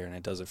 and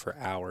it does it for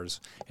hours,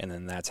 and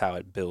then that's how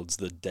it builds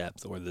the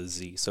depth or the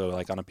Z. So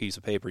like on a piece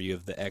of paper, you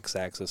have the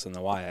X-axis and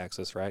the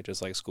Y-axis, right?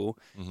 Just like school.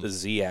 The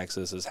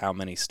Z-axis is how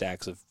many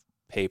stacks of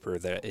paper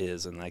that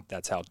is, and like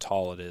that's how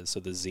tall it is. So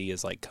the Z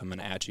is like coming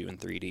at you in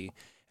 3D.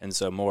 And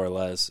so more or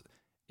less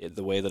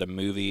the way that a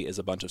movie is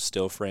a bunch of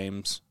still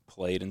frames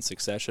played in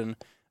succession,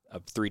 a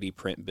 3D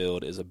print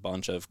build is a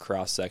bunch of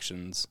cross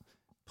sections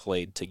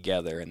played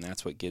together, and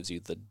that's what gives you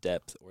the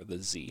depth or the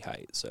Z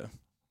height. So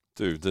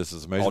dude, this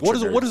is amazing.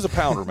 What is the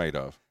powder made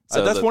of?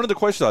 So that's one of the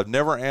questions I've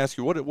never asked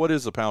you. What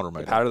is the powder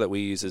made? The powder that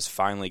we use is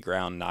finely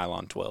ground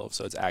nylon 12,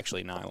 so it's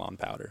actually nylon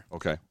powder.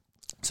 Okay.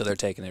 So they're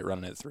taking it,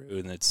 running it through,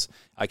 and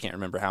I can't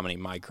remember how many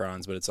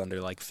microns, but it's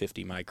under like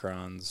 50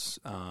 microns.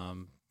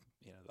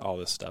 All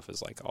this stuff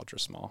is like ultra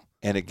small.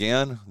 And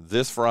again,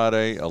 this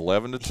Friday,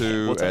 11 to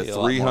 2 we'll at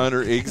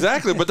 300.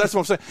 Exactly, but that's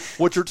what I'm saying.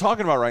 What you're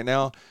talking about right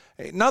now,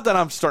 not that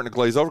I'm starting to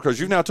glaze over, because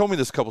you've now told me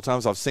this a couple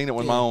times. I've seen it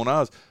with my own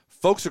eyes.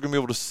 Folks are going to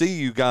be able to see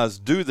you guys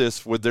do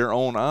this with their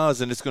own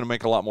eyes, and it's going to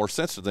make a lot more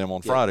sense to them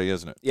on Friday,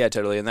 isn't it? Yeah,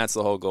 totally, and that's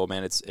the whole goal,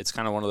 man. It's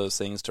kind of one of those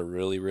things to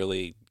really,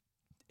 really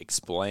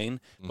explain,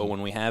 but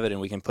when we have it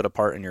and we can put a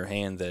part in your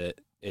hand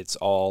that it's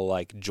all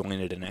like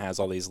jointed and it has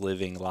all these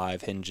living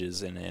live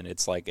hinges in it, and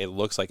it's like it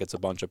looks like it's a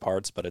bunch of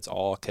parts, but it's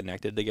all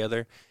connected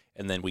together.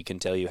 And then we can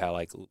tell you how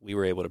like we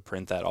were able to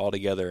print that all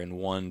together in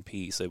one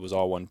piece. It was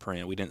all one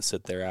print. We didn't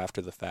sit there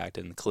after the fact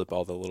and clip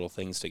all the little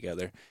things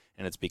together.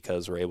 And it's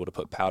because we're able to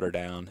put powder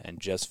down and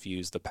just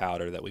fuse the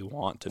powder that we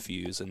want to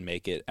fuse and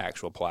make it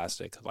actual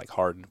plastic, like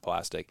hardened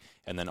plastic.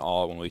 And then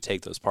when we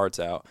take those parts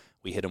out,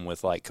 we hit them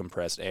with like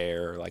compressed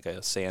air or like a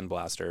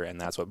sandblaster, and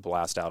that's what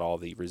blasts out all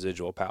the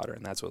residual powder,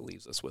 and that's what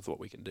leaves us with what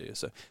we can do.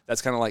 So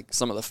that's kind of like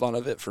some of the fun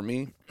of it for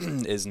me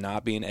is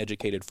not being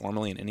educated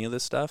formally in any of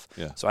this stuff.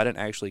 Yeah. So I didn't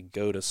actually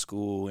go to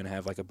school and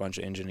have like a bunch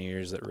of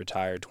engineers that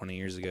retired 20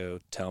 years ago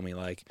tell me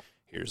like,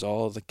 here's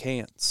all the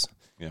can'ts.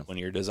 Yeah. When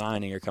you're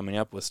designing, you're coming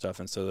up with stuff,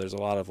 and so there's a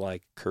lot of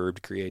like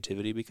curbed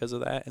creativity because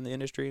of that in the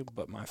industry.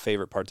 But my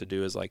favorite part to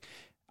do is like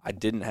I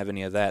didn't have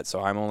any of that,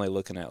 so I'm only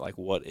looking at like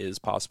what is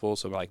possible.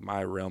 So like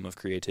my realm of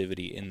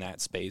creativity in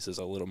that space is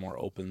a little more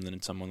open than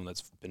someone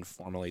that's been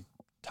formally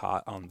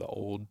taught on the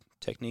old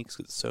techniques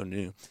because it's so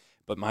new.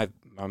 But my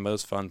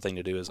most fun thing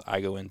to do is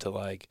I go into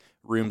like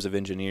rooms of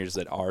engineers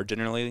that are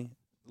generally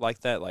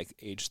like that, like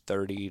age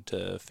 30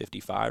 to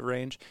 55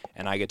 range,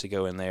 and I get to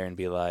go in there and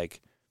be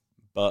like,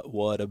 but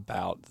what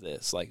about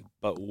this? Like,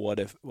 but what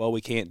if, we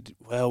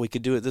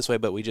could do it this way,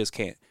 but we just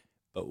can't.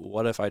 But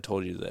what if I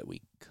told you that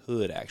we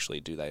could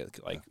actually do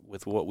that? Like,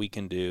 with what we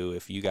can do,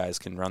 if you guys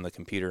can run the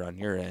computer on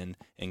your end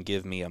and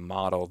give me a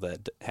model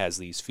that has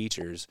these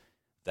features,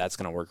 that's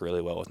going to work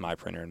really well with my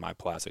printer and my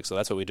plastic. So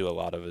that's what we do a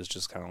lot of, is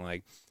just kind of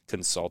like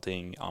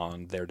consulting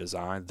on their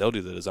design. They'll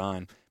do the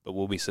design, but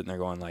we'll be sitting there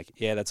going like,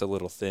 yeah, that's a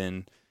little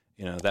thin.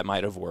 You know, that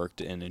might have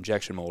worked in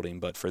injection molding,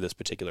 but for this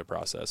particular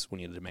process, we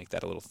needed to make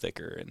that a little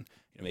thicker and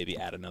maybe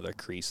add another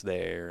crease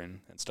there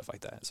and stuff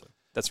like that. So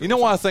that's really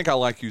why I think I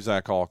like you,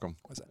 Zac Holcomb?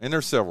 What's that? And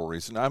there's several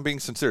reasons. I'm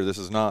being sincere. This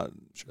is not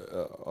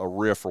a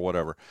riff or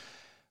whatever.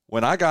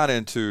 When I got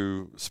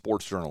into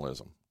sports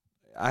journalism,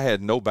 I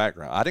had no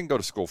background. I didn't go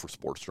to school for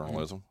sports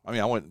journalism. Mm-hmm. I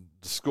mean, I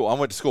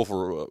went to school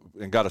for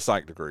and got a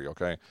psych degree,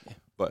 okay,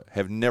 but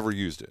have never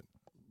used it.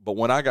 But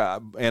when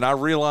I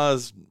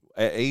realized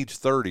at age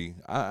 30,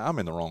 I'm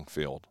in the wrong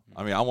field.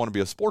 I mean, I want to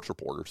be a sports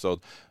reporter.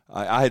 So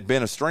I had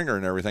been a stringer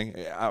and everything.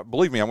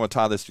 Believe me, I'm going to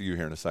tie this to you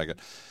here in a second.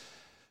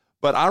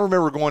 But I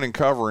remember going and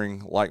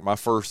covering like my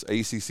first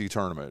ACC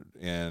tournament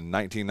in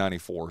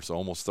 1994, so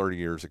almost 30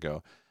 years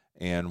ago,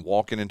 and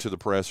walking into the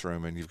press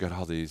room, and you've got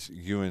all these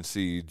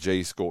UNC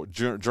J school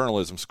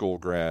journalism school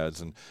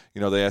grads, and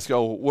they ask you,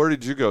 "Oh, where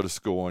did you go to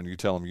school?" And you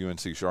tell them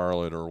UNC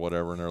Charlotte or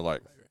whatever, and they're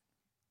like,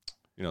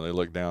 they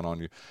look down on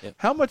you. Yep.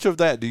 How much of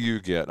that do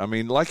you get? I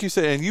mean, like you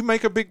said, and you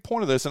make a big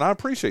point of this, and I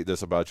appreciate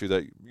this about you,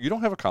 that you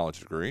don't have a college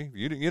degree.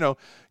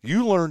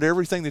 You learned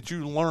everything that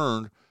you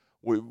learned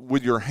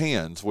with your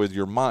hands, with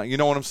your mind. You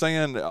know what I'm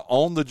saying?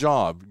 On the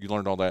job, you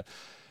learned all that.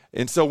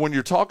 And so when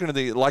you're talking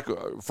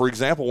to for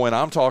example, when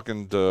I'm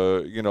talking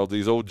to,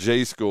 these old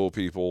J school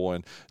people,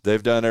 and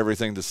they've done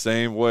everything the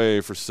same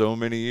way for so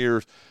many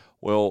years,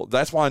 well,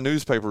 that's why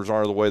newspapers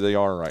are the way they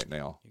are right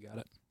now. You got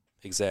it.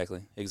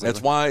 Exactly. That's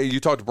why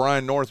you talk to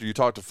Brian North, or you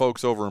talk to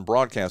folks over in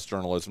broadcast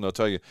journalism, they'll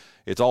tell you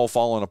it's all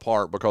falling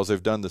apart because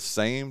they've done the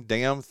same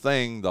damn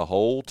thing the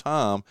whole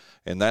time,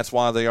 and that's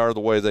why they are the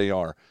way they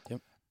are.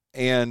 Yep.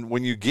 And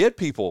when you get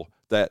people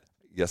that,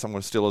 yes, I'm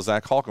going to steal a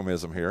Zac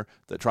Holcombism here,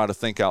 that try to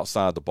think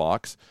outside the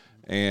box,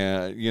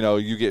 and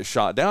you get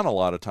shot down a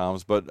lot of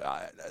times. But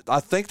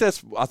I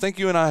think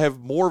you and I have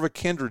more of a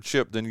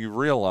kindredship than you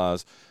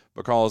realize.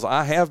 Because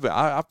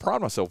I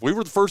pride myself. We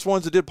were the first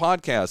ones that did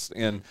podcasts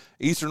in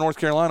Eastern North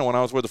Carolina when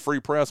I was with the Free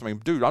Press. I mean,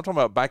 dude, I'm talking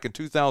about back in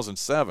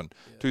 2007,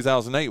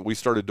 2008, we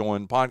started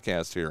doing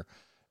podcasts here.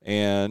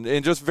 And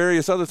just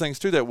various other things,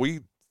 too,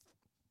 that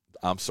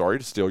I'm sorry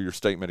to steal your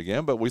statement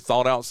again, but we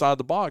thought outside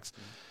the box.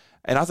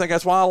 And I think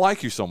that's why I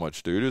like you so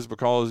much, dude, is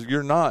because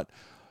you're not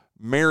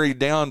married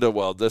down to,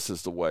 well, this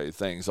is the way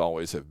things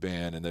always have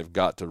been, and they've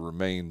got to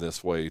remain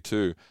this way,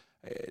 too.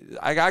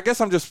 I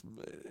guess I'm just...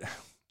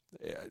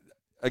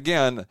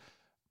 Again,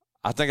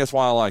 I think that's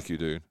why I like you,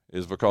 dude,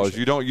 is because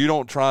you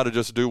don't try to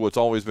just do what's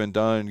always been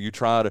done. You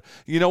try to,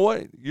 you know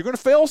what? You're going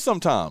to fail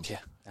sometimes. Yeah,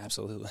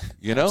 absolutely.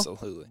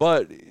 Absolutely.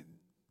 But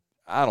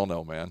I don't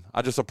know, man.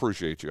 I just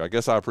appreciate you. I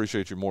guess I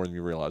appreciate you more than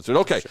you realize.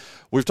 Okay,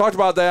 we've talked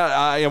about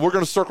that, and we're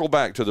going to circle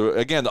back to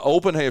the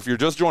open. If you're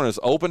just joining us,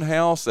 open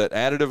house at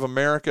Additive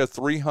America,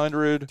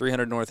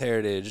 300 North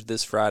Herritage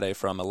this Friday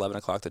from 11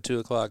 o'clock to 2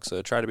 o'clock.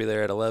 So try to be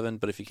there at 11.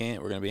 But if you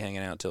can't, we're going to be hanging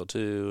out till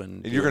 2.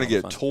 And you're going to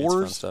get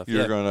tours.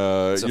 You're going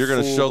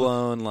to show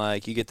blown,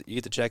 like you get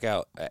to check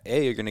out.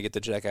 You're going to get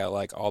to check out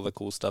like all the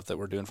cool stuff that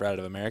we're doing for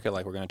Additive America.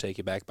 Like we're going to take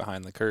you back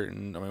behind the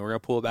curtain. I mean, we're going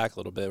to pull back a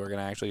little bit. We're going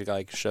to actually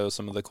like show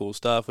some of the cool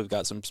stuff. We've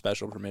got some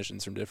special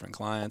permissions from different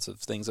clients of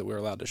things that we're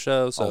allowed to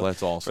show. So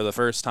that's awesome. For the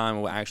first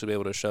time, we'll actually be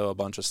able to show a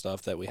bunch of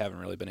stuff that we haven't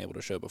really been able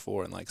to show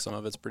before. And like some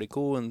of it's pretty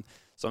cool, and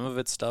some of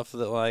it's stuff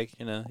that like,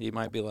 you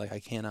might be like, I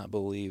cannot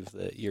believe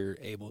that you're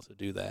able to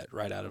do that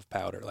right out of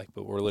powder. Like,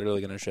 but we're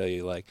literally going to show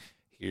you like,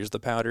 here's the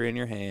powder in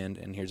your hand,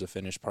 and here's a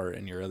finished part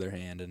in your other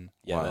hand, and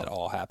that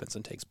all happens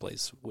and takes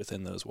place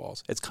within those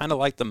walls. It's kind of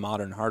like the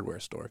modern hardware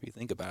store, if you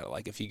think about it.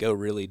 Like, if you go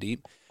really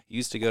deep, you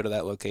used to go to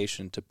that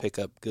location to pick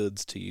up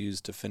goods to use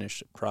to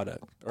finish a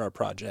product or a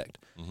project.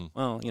 Mm-hmm.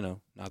 Well,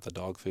 not the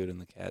dog food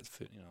and the cat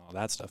food, all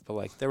that stuff, but,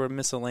 like, there were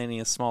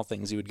miscellaneous small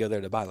things you would go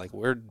there to buy. Like,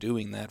 we're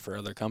doing that for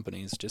other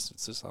companies,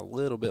 it's just a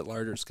little bit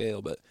larger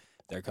scale, but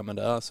they're coming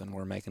to us, and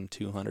we're making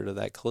 200 of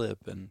that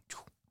clip, and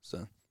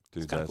so...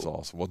 Dude, that's cool.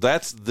 Awesome. Well,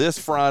 that's this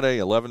Friday,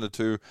 11 to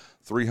 2,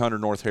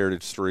 300 North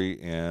Heritage Street.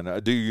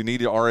 And do you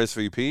need an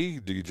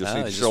RSVP? Do you just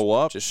need to show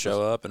up? Just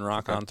show up and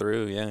rock on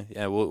through.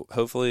 Yeah. Well,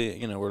 hopefully,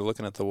 we're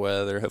looking at the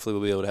weather. Hopefully,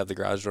 we'll be able to have the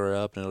garage door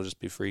up, and it'll just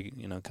be free,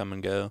 come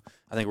and go.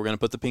 I think we're going to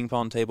put the ping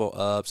pong table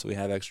up so we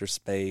have extra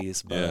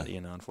space. But,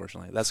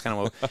 unfortunately, that's kind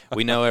of what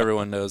we know.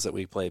 Everyone knows that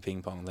we play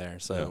ping pong there.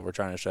 So we're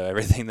trying to show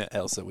everything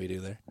else that we do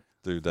there.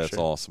 Dude, that's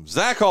awesome.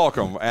 Zac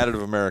Holcomb,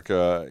 Additive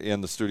America,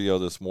 in the studio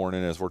this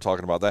morning as we're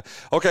talking about that.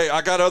 Okay,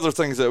 I got other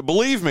things that,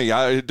 believe me,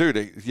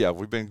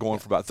 we've been going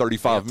for about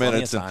 35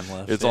 minutes.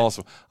 And it's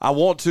awesome. I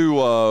want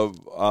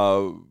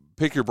to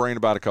pick your brain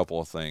about a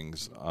couple of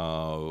things.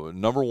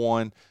 Number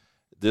one,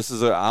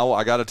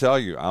 I got to tell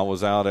you, I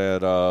was out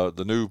at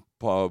the new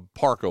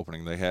park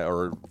opening they had,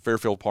 or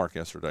Fairfield Park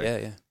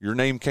yesterday. Yeah. Your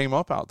name came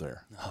up out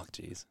there. Oh,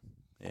 geez.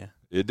 Yeah.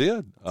 It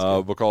did,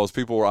 because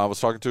I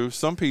was talking to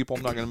some people,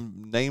 I'm not going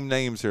to name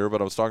names here,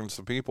 but I was talking to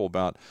some people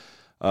about,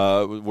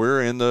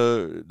 we're in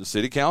the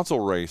city council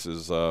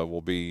races.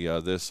 Will be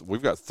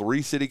we've got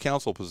 3 city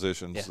council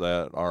positions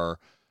that are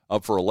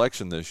up for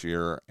election this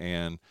year,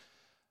 and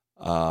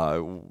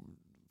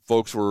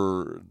folks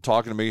were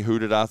talking to me, who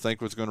did I think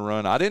was going to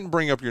run? I didn't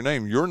bring up your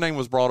name. Your name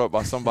was brought up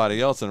by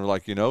somebody else, and they're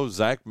like,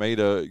 Zac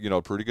made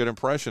a pretty good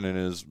impression in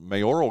his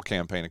mayoral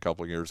campaign a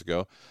couple of years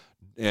ago.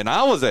 And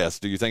I was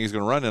asked, do you think he's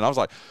going to run? And I was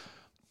like,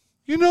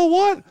 you know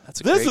what?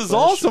 This is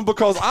awesome,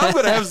 because I'm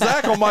going to have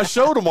Zac on my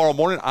show tomorrow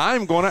morning.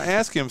 I'm going to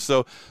ask him.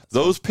 So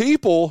those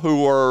people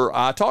who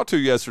I talked to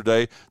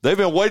yesterday, they've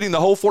been waiting the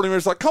whole 40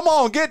 minutes, like, come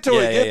on, get to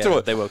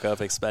it. They woke up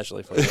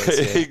especially for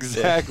this.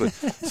 Exactly.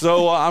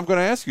 So I'm going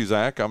to ask you,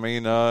 Zac, I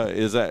mean,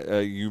 is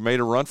that you made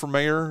a run for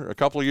mayor a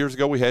couple of years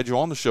ago? We had you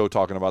on the show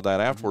talking about that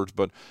afterwards,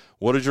 but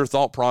what is your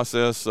thought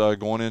process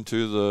going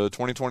into the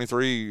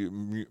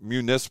 2023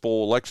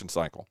 municipal election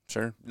cycle?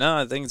 Sure. No,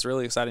 I think it's a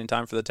really exciting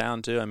time for the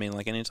town, too. I mean,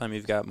 like, anytime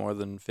you've got more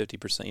than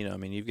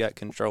 50%, you've got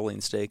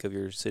controlling stake of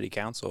your city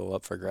council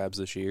up for grabs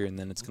this year, and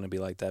then it's going to be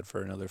like that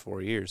for another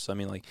 4 years. So, I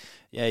mean, like,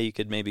 you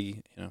could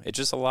maybe, it's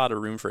just a lot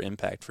of room for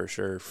impact for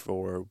sure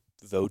for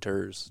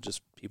voters,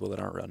 just people that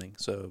aren't running.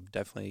 So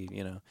definitely,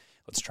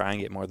 let's try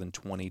and get more than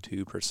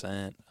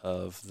 22%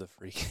 of the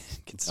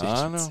freaking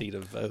constituency to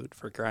vote,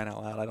 for crying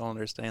out loud. I don't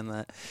understand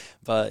that.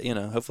 But,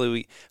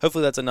 hopefully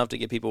that's enough to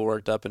get people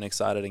worked up and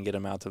excited and get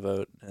them out to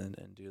vote and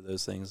do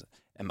those things.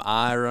 Am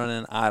I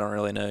running? I don't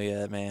really know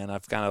yet, man.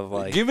 I've kind of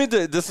like...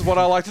 This is what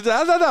I like to do.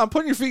 I'm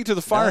putting your feet to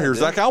the fire here,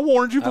 Zac. I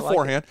warned you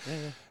beforehand.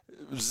 Like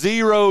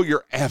 0,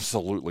 you're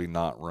absolutely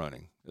not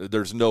running.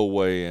 There's no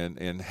way,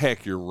 and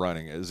heck, you're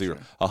running at 0.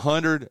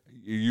 100,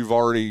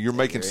 you're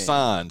making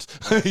signs.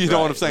 You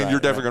know what I'm saying? You're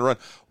definitely going to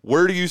run.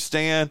 Where do you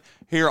stand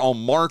here on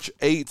March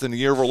 8th in the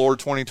year of our Lord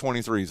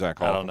 2023, Zac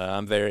Holcomb? I don't know.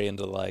 I'm very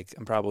into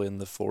I'm probably in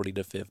the 40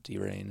 to 50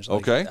 range.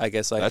 Okay. I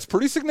guess that's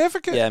pretty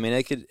significant. Yeah, I mean,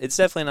 it's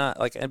definitely not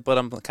but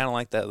I'm kind of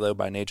like that though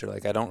by nature.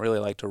 Like, I don't really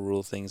like to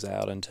rule things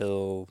out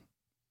until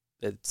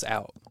it's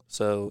out.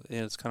 So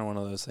it's kind of one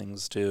of those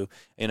things too.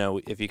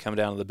 If you come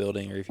down to the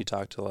building, or if you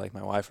talk to like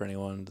my wife or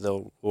anyone,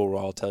 we'll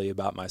all tell you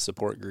about my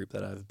support group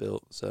that I've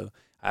built. So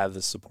I have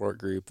this support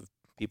group of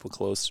people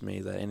close to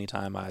me that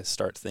anytime I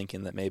start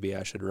thinking that maybe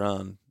I should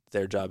run,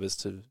 their job is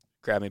to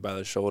grab me by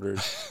the shoulders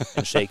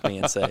and shake me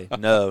and say,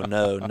 no,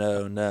 no,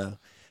 no, no.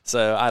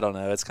 So I don't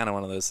know. It's kind of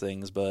one of those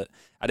things, but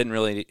I didn't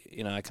really,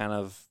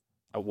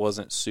 I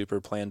wasn't super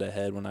planned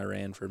ahead when I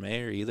ran for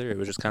mayor either. It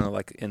was just kind of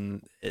like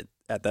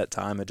at that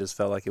time, it just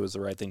felt like it was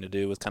the right thing to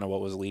do with kind of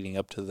what was leading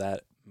up to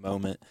that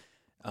moment.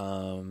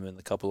 In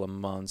a couple of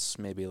months,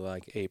 maybe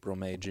like April,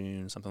 May,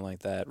 June, something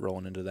like that,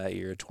 rolling into that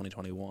year,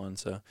 2021.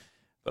 So,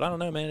 but I don't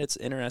know, man. It's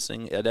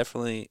interesting. It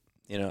definitely,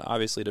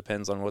 obviously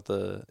depends on what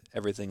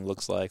everything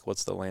looks like,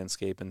 what's the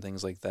landscape and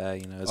things like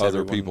that. As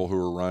other people who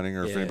are running,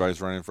 or if anybody's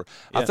running for.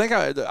 I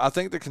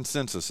think the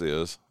consensus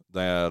is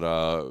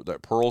that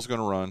Pearl's going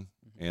to run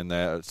and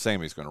that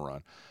Sammy's going to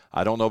run.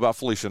 I don't know about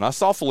Felicia. And I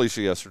saw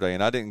Felicia yesterday,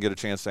 and I didn't get a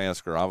chance to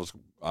ask her. I was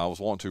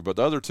wanting to, but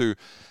the other two,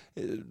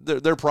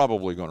 they're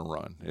probably going to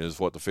run, is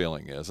what the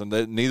feeling is. And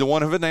neither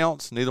one have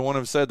announced, neither one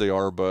have said they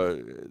are, but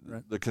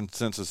the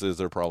consensus is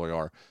they probably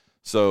are.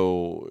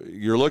 So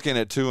you're looking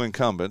at 2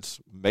 incumbents,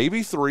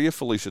 maybe 3 if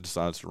Felicia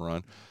decides to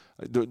run.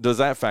 Does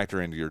that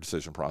factor into your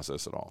decision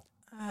process at all?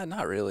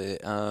 Not really.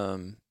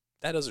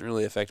 That doesn't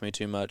really affect me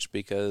too much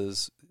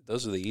because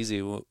those are the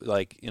easy,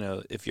 like,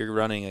 if you're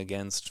running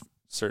against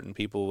certain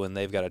people and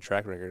they've got a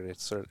track record,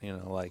 it's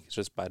it's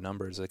just by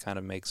numbers. It kind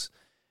of makes,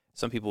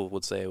 some people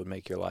would say it would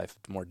make your life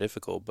more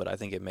difficult, but I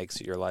think it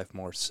makes your life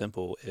more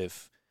simple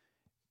if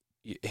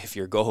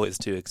your goal is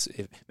to,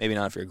 maybe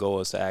not if your goal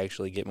is to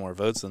actually get more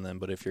votes than them,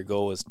 but if your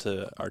goal is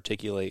to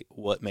articulate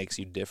what makes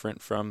you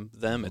different from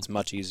them, it's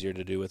much easier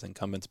to do with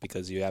incumbents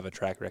because you have a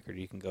track record.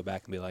 You can go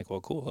back and be like,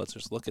 well, cool, let's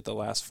just look at the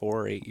last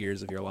 4 or 8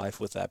 years of your life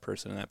with that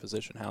person in that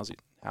position.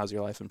 How's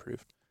your life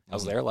improved?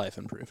 How's their life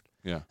improved?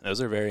 Yeah. And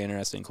those are very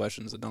interesting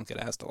questions that don't get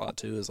asked a lot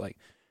too, is like,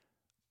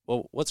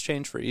 well, what's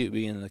changed for you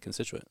being a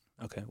constituent?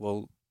 Okay,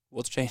 well,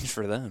 what's changed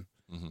for them?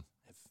 Mm-hmm.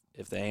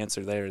 If the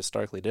answer there is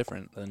starkly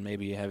different, then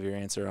maybe you have your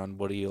answer on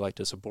what do you like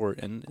to support,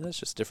 and that's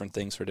just different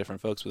things for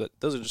different folks. But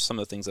those are just some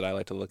of the things that I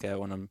like to look at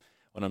when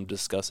I'm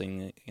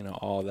discussing,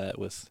 all that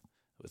with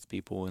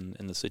people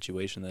in the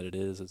situation that it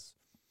is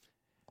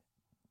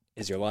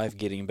your life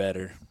getting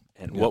better,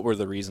 and what were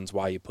the reasons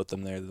why you put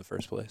them there in the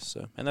first place?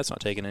 So, and that's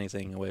not taking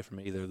anything away from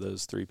either of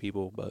those 3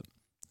 people, but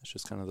it's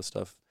just kind of the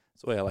stuff.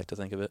 It's the way I like to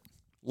think of it.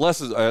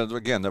 Lessons,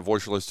 again, that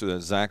voice you listened to,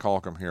 Zac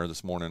Holcomb here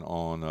this morning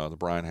on the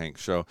Brian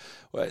Hanks Show.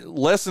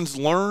 Lessons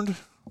learned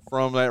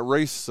from that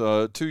race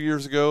 2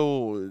 years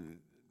ago.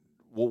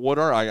 What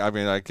are,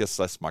 I guess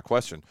that's my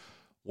question.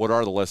 What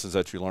are the lessons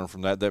that you learned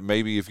from that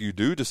maybe if you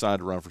do decide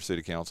to run for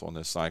city council in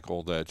this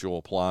cycle that you'll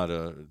apply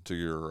to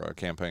your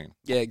campaign?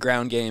 Yeah,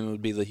 ground game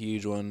would be the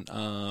huge one.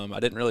 I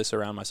didn't really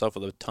surround myself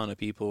with a ton of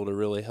people to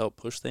really help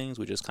push things.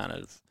 We just kind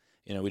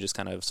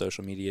of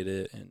social media'd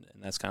it, and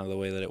that's kind of the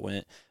way that it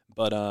went.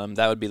 But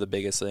that would be the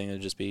biggest thing,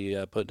 would just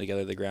be putting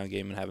together the ground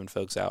game and having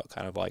folks out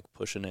kind of like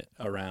pushing it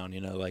around.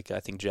 Like I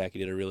think Jackie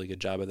did a really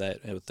good job of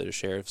that with the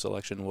sheriff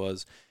selection.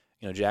 Was,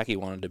 Jackie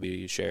wanted to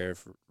be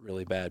sheriff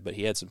really bad, but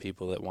he had some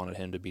people that wanted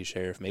him to be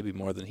sheriff maybe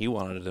more than he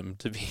wanted him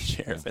to be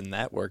sheriff, and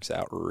that works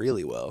out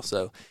really well.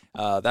 So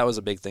that was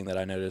a big thing that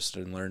I noticed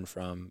and learned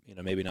from,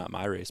 maybe not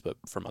my race, but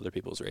from other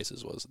people's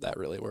races, was that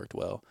really worked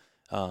well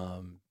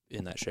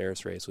in that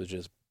sheriff's race, was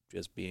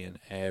just being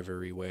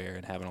everywhere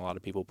and having a lot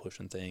of people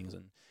pushing things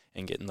and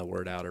getting the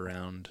word out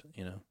around.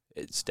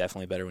 It's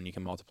definitely better when you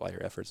can multiply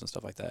your efforts and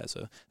stuff like that.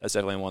 So that's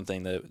definitely one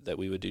thing that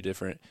we would do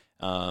different.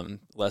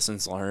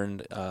 Lessons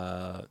learned,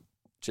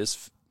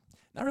 just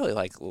not really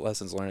like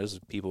lessons learned. As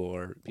people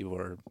are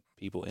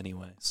people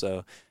anyway.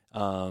 So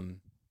I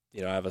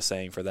have a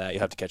saying for that. You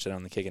have to catch it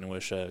on the Kickin'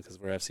 It show because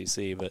we're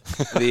FCC. But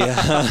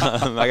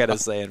I got a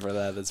saying for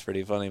that that's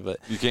pretty funny. But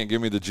you can't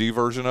give me the G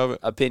version of it?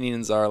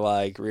 Opinions are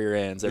like rear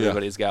ends.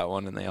 Everybody's got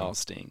one, and they all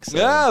stink. So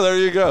there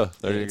you go.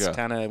 It's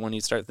kind of when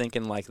you start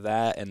thinking like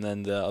that. And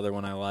then the other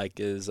one I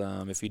like is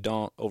if you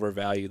don't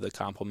overvalue the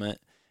compliment,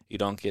 you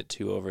don't get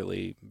too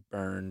overly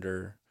burned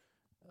or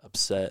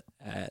upset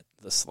at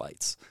the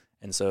slights.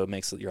 And so it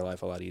makes your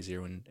life a lot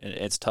easier. And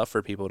it's tough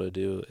for people to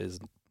do, is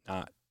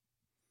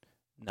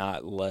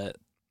not let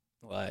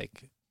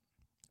like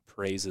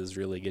praises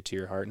really get to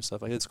your heart and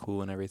stuff. Like, it's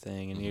cool and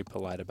everything, and you're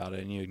polite about it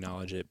and you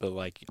acknowledge it, but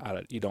like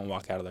you don't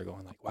walk out of there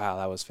going like, wow,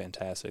 that was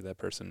fantastic, that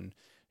person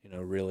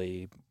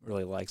really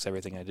really likes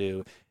everything I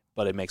do.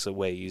 But it makes it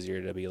way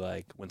easier to be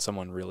like, when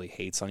someone really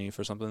hates on you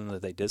for something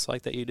that they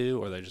dislike that you do,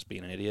 or they're just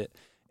being an idiot,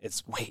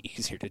 it's way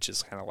easier to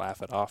just kind of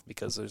laugh it off,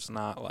 because there's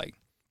no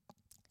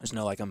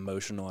like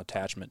emotional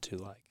attachment to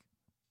like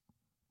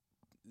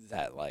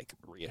that like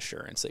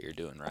reassurance that you're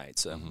doing right.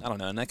 So I don't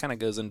know, and that kind of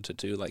goes into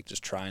too like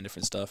just trying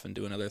different stuff and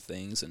doing other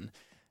things. And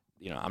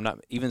I'm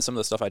not, even some of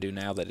the stuff I do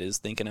now that is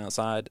thinking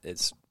outside,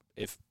 it's,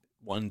 if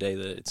one day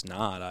that it's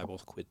not, I will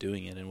quit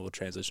doing it and we'll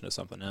transition to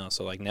something else.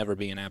 So like never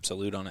being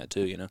absolute on it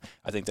too.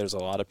 I think there's a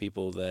lot of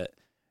people that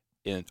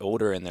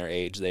older in their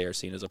age, they are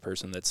seen as a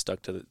person that's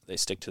they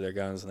stick to their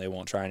guns and they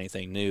won't try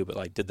anything new. But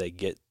like, did they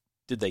get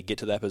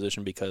to that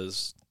position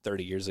because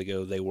 30 years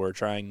ago they were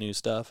trying new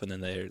stuff, and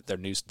then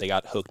they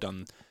got hooked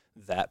on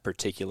that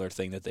particular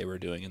thing that they were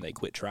doing and they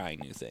quit trying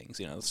new things,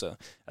 So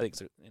I think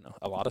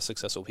a lot of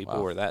successful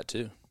people were that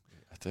too.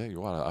 I tell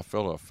you what, I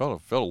felt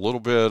a little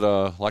bit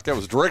like that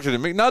was directed at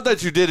me. Not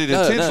that you did it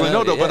intentionally,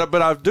 no,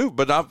 but I do.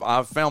 But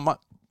I've found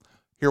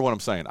hear what I'm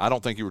saying. I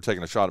don't think you were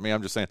taking a shot at me.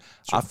 I'm just saying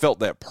I felt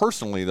that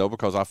personally though,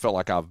 because I felt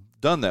like I've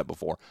done that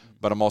before.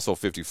 But I'm also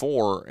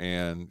 54,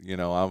 and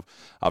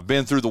I've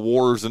been through the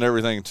wars and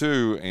everything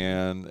too.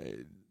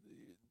 And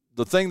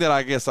the thing that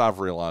I guess I've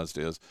realized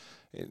is,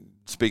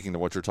 speaking to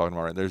what you're talking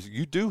about right there,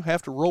 you do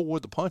have to roll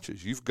with the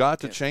punches. You've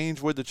got to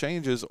change with the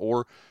changes,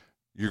 or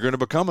you're going to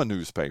become a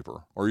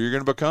newspaper, or you're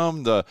going to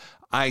become the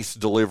ice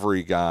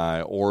delivery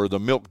guy or the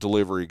milk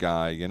delivery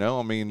guy. You know,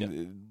 I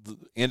mean,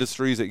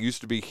 industries that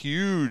used to be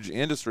huge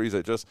industries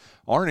that just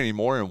aren't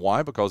anymore. And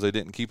why? Because they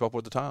didn't keep up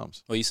with the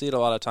times. Well, you see it a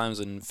lot of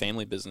times in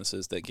family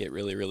businesses that get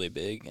really, really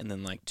big, and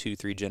then like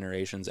 2-3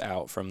 generations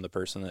out from the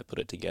person that put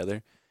it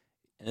together.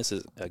 And this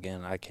is,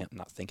 again, I'm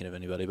not thinking of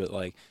anybody, but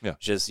like,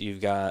 just you've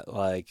got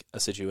like a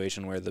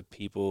situation where the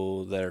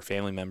people that are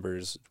family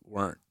members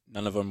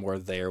none of them were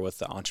there with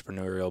the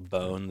entrepreneurial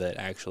bone that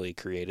actually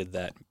created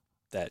that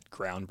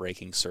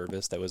groundbreaking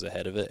service that was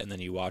ahead of it. And then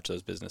you watch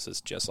those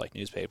businesses, just like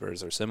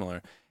newspapers or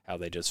similar, how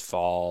they just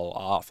fall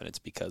off. And it's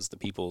because the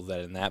people that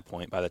in that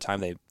point, by the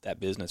time that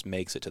business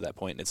makes it to that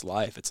point in its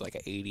life, it's like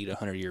an 80 to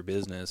 100 year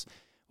business.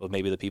 Well,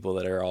 maybe the people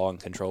that are all in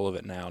control of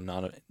it now,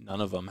 none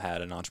of them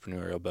had an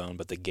entrepreneurial bone,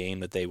 but the game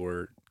that they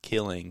were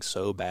killing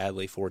so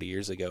badly 40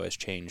 years ago has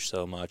changed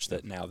so much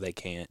that now they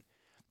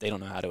don't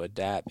know how to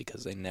adapt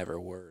because they never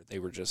were. They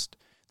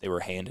were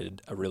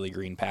handed a really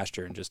green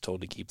pasture and just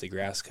told to keep the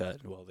grass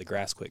cut. Well, the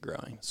grass quit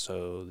growing.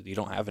 So you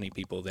don't have any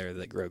people there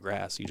that grow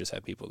grass. You just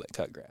have people that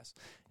cut grass.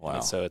 Wow.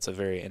 And so it's a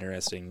very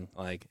interesting,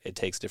 like, it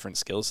takes different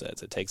skill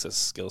sets. It takes a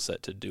skill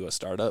set to do a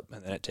startup,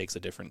 and then it takes a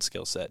different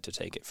skill set to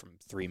take it from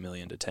 3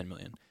 million to 10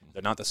 million.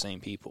 They're not the same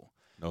people.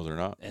 No, they're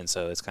not. And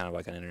so it's kind of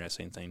like an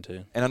interesting thing,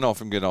 too. And I know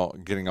if I'm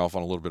getting off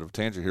on a little bit of a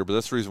tangent here, but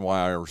that's the reason why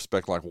I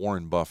respect, like,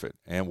 Warren Buffett.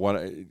 And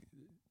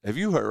have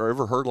you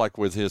ever heard, like,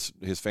 with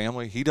his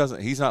family,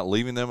 he's not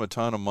leaving them a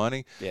ton of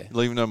money,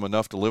 leaving them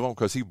enough to live on,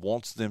 because he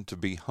wants them to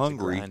be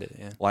hungry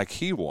like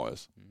he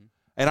was. Mm-hmm.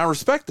 And I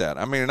respect that.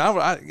 I mean, I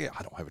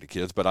don't have any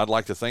kids, but I'd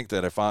like to think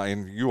that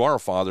and you are a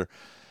father,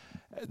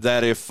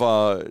 that if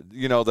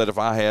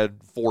I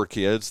had 4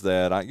 kids,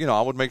 that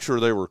I would make sure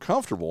they were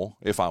comfortable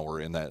if I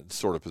were in that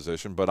sort of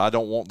position, but I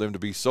don't want them to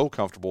be so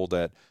comfortable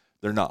that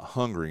they're not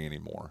hungry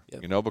anymore,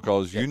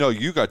 because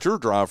you got your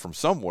drive from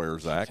somewhere,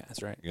 Zach. Yeah,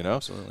 that's right.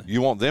 Absolutely.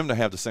 You want them to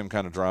have the same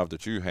kind of drive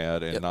that you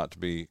had and not to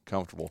be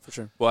comfortable. For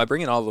sure. Well, I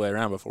bring it all the way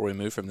around before we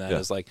move from that.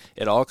 Is like,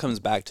 it all comes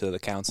back to the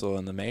council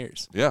and the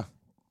mayors. Yeah.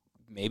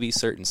 Maybe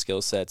certain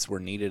skill sets were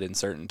needed in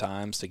certain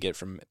times to get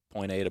from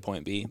point A to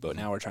point B, but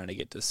now we're trying to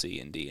get to C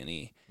and D and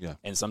E. Yeah.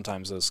 And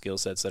sometimes those skill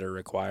sets that are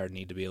required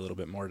need to be a little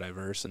bit more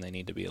diverse, and they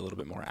need to be a little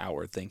bit more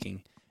outward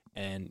thinking.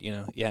 And,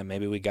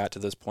 maybe we got to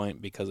this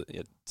point because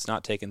it's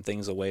not taking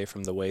things away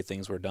from the way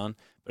things were done.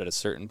 But at a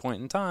certain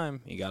point in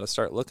time, you got to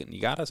start looking.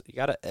 You got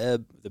to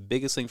ebb. The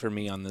biggest thing for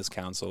me on this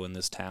council in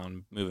this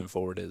town moving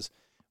forward is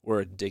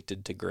we're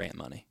addicted to grant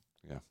money.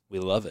 Yeah, we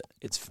love it.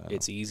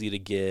 It's easy to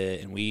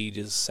get, and we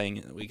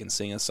can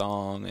sing a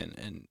song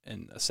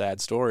and a sad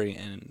story,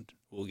 and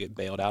we'll get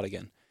bailed out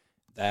again.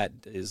 That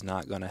is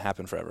not going to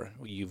happen forever.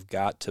 You've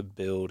got to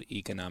build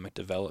economic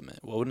development.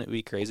 Well, wouldn't it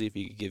be crazy if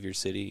you could give your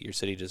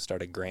city just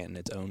started granting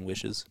its own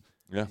wishes?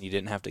 Yeah. You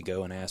didn't have to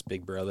go and ask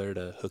Big Brother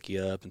to hook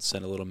you up and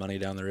send a little money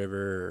down the river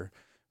or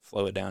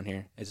flow it down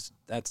here.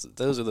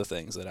 Those are the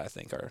things that I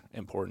think are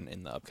important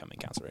in the upcoming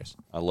council race.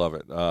 I love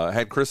it. I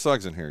had Chris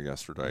Suggs in here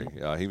yesterday.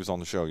 He was on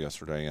the show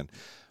yesterday, and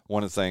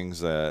one of the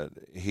things that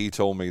he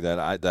told me that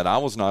I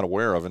was not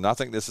aware of, and I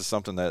think this is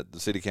something that the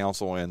city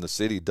council and the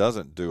city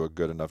doesn't do a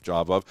good enough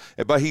job of,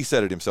 but he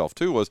said it himself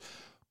too,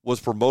 was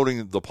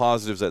promoting the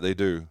positives that they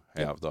do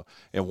have.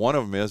 And one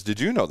of them is, did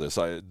you know this?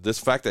 This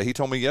fact that he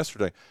told me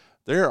yesterday,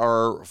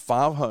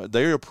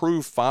 they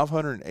approved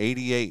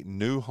 588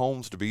 new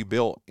homes to be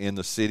built in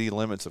the city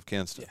limits of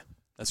Kinston. Yeah.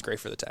 That's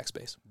great for the tax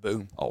base.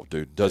 Boom. Oh,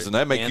 dude, doesn't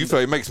that make you feel?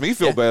 It makes me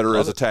feel better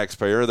as a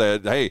taxpayer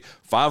that, hey,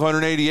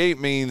 588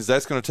 means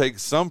that's going to take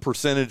some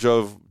percentage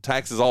of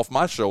taxes off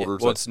my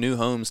shoulders. Well, it's new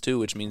homes too,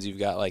 which means you've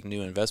got like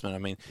new investment. I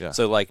mean,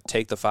 so like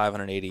take the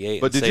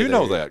 588. But did you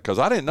know that? Because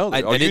I didn't know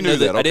that. I didn't know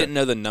that. Okay. I didn't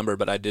know the number,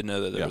 but I did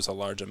know that there was a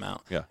large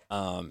amount. Yeah.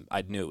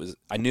 I knew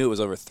it was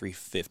over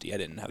 350. I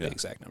didn't have the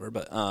exact number,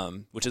 but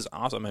which is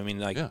awesome. I mean,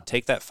 like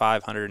take that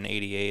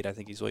 588. I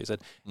think is what you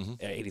said.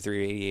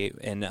 83, 88,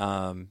 and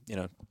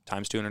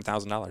times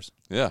 $200,000.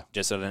 Yeah.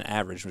 Just at an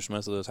average, which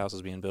most of those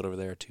houses being built over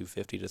there are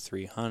 250 to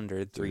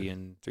 300,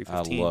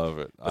 315. I love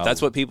it. But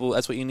that's what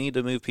you need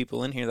to move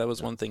people in here. That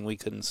was one thing we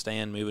couldn't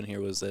stand moving here,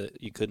 was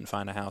that you couldn't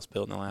find a house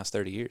built in the last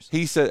 30 years.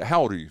 He said,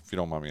 how old are you, if you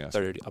don't mind me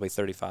asking? 30, I'll be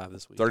 35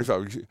 this week.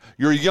 35.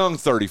 You're a young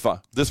 35.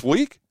 This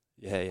week?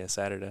 Yeah,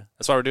 Saturday.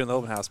 That's why we're doing the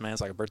open house, man.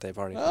 It's like a birthday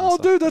party. Oh,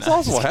 dude, that's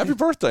awesome. Well, happy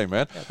birthday,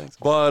 man. Yeah, thanks.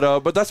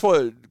 But that's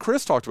what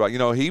Chris talked about.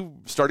 He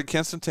started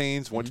Kinston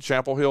Teens, went to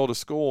Chapel Hill to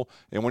school,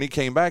 and when he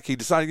came back, he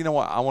decided, you know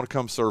what, I want to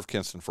come serve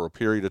Kinston for a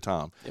period of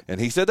time. Yep.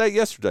 And he said that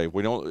yesterday.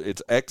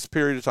 It's X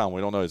period of time. We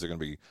don't know. Is it going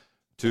to be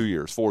 2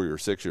 years, 4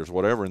 years, 6 years,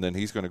 whatever, and then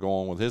he's going to go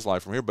on with his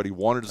life from here. But he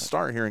wanted to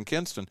start here in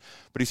Kinston.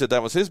 But he said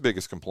that was his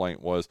biggest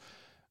complaint, was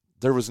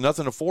there was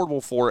nothing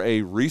affordable for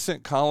a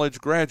recent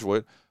college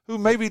graduate who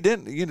maybe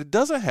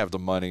doesn't have the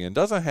money and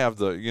doesn't have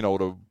the,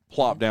 to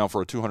plop down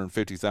for a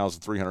 $250,000,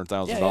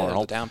 $300,000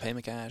 home. Down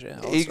payment cash.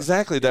 Yeah,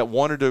 exactly. That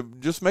wanted to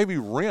just maybe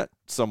rent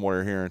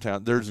somewhere here in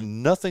town. There's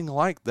nothing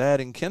like that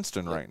in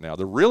Kinston right now.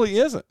 There really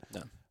isn't.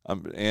 No.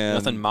 And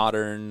nothing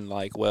modern,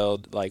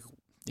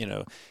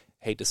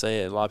 hate to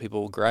say it, a lot of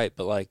people will gripe,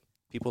 but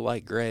people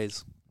like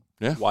grays.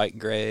 Yeah. White,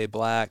 gray,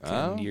 black,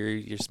 and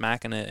you're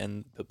smacking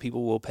it, but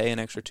people will pay an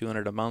extra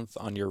 $200 a month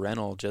on your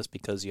rental just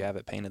because you have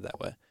it painted that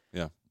way.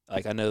 Yeah.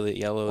 Like, I know that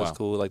yellow is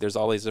cool. Like, there's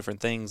all these different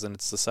things, and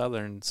it's the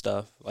southern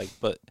stuff, like,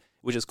 but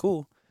which is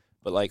cool.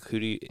 But like,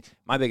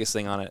 my biggest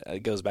thing on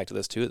it goes back to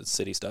this too. The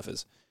city stuff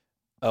is,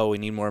 we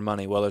need more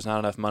money. Well, there's not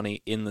enough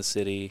money in the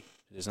city.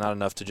 There's not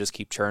enough to just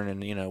keep churning.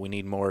 We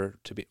need more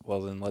to be. Well,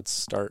 then let's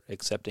start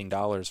accepting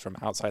dollars from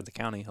outside the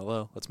county.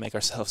 Hello, let's make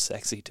ourselves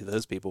sexy to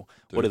those people.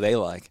 Dude. What do they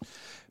like?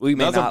 We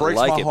may Nothing not breaks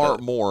like my it,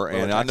 heart more, and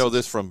taxes. I know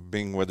this from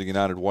being with the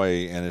United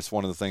Way, and it's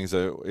one of the things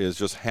that is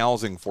just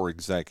housing for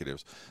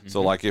executives. Mm-hmm.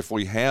 So, like, if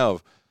we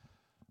have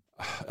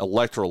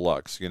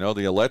Electrolux,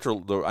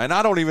 and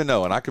I don't even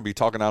know, and I could be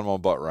talking out of my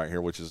butt right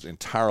here, which is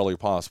entirely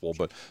possible,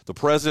 but the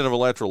president of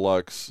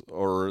Electrolux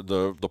or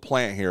the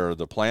plant here,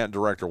 the plant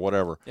director,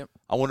 whatever,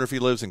 I wonder if he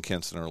lives in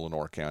Kinston or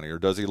Lenoir County, or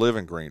does he live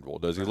in Greenville?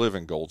 Does he live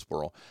in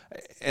Goldsboro?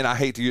 And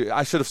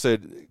I should have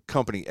said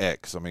company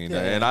X. I mean,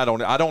 and I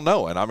don't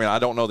know. And I mean, I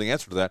don't know the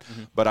answer to that,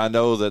 but I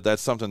know that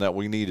that's something that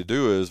we need to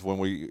do is when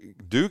we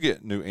do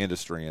get new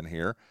industry in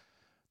here,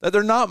 that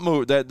they're not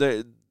moved,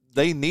 that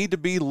they need to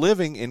be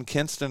living in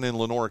Kinston and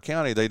Lenoir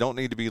County. They don't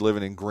need to be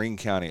living in Greene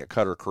County at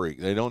Cutter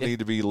Creek. They don't need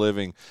to be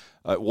living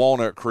at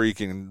Walnut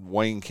Creek in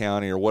Wayne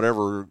County or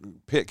whatever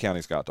Pitt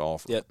County's got to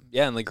offer. Yep.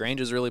 Yeah, and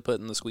LaGrange is really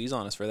putting the squeeze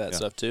on us for that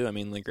stuff too. I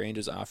mean, LaGrange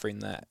is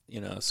offering that,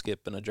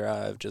 skip and a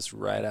drive just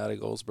right out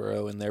of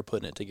Goldsboro, and they're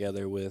putting it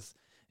together with,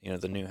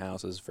 the new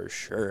houses for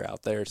sure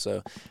out there.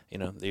 So,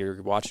 you're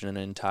watching an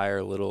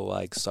entire little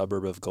like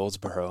suburb of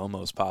Goldsboro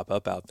almost pop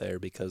up out there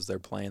because they're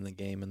playing the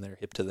game and they're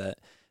hip to that.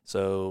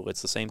 So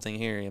it's the same thing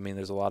here. I mean,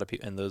 there's a lot of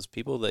people, and those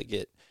people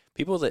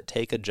that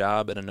take a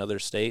job in another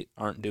state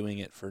aren't doing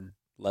it for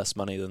less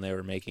money than they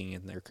were making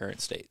in their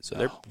current state. So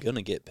they're going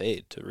to get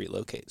paid to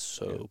relocate.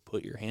 So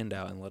put your hand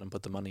out and let them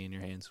put the money in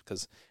your hands.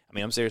 Because, I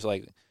mean, I'm serious,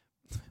 like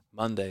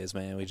Mondays,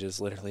 man, we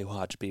just literally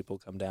watch people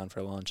come down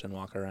for lunch and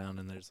walk around,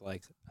 and there's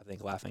like, I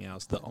think Laughing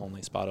Out's the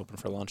only spot open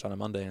for lunch on a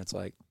Monday, and it's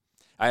like,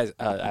 I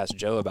asked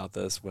Joe about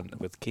this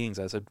with Kings.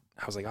 I was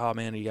like, oh,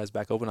 man, are you guys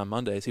back open on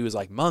Mondays? He was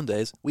like,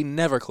 Mondays? We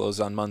never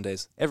closed on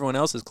Mondays. Everyone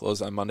else is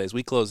closed on Mondays.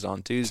 We closed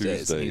on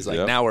Tuesdays. And he's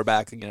like, now we're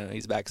back.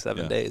 He's back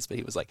 7 days. But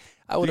he was like,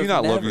 I would have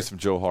never. Do you not love you some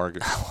Joe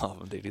Hargett? I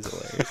love him, dude. He's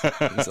hilarious.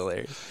 He's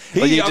hilarious.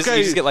 You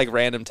just get like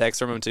random texts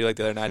from him, too. Like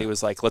the other night, he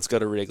was like, let's go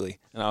to Wrigley.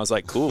 And I was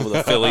like, cool.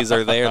 The Phillies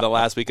are there the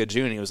last week of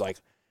June. He was like,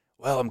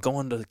 well, I'm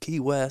going to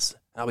Key West.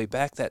 I'll be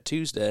back that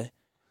Tuesday.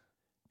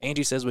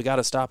 Angie says we got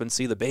to stop and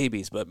see the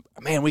babies, but,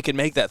 man, we can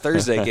make that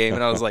Thursday game.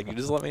 And I was like, you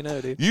just let me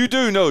know, dude. You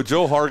do know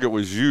Joe Hargett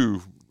was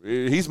you.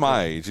 He's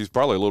my age. He's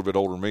probably a little bit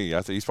older than me.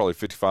 I think he's probably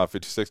 55,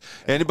 56.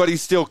 But he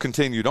still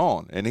continued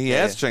on, and he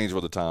has changed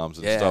with the times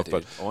and stuff.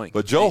 Dude.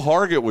 But Joe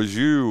Hargett was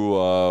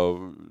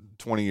you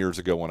 20 years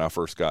ago when I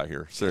first got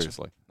here.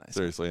 Seriously. Nice.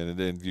 Seriously. And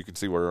then you can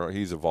see where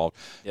he's evolved.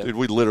 Yep. Dude,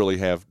 we literally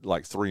have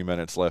like 3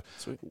 minutes left.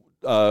 Sweet.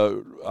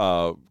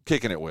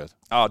 Kicking It With.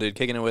 Oh, dude,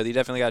 Kicking It With. You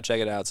definitely got to check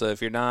it out. So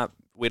if you're not,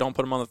 we don't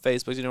put them on the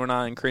Facebook. We're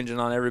not cringing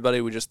on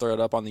everybody. We just throw it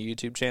up on the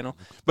YouTube channel.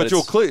 But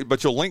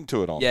you'll link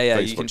to it on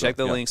Facebook. You can check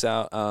the links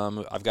out.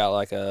 I've got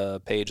like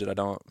a page that I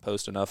don't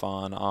post enough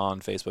on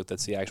Facebook.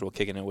 That's the actual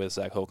Kicking It With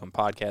Zac Holcomb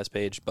podcast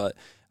page. But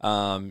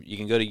you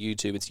can go to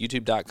YouTube. It's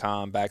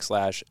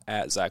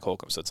youtube.com/@Zac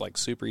Holcomb. So it's like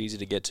super easy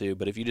to get to.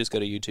 But if you just go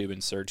to YouTube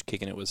and search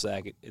Kicking It With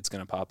Zac, it's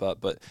going to pop up.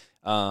 But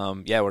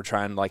we're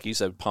trying, like you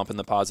said, pumping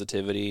the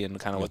positivity and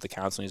kind of what the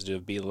council needs to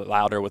do, be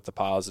louder with the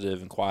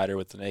positive and quieter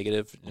with the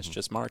negative. It's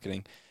just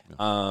marketing.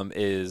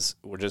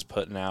 We're just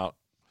putting out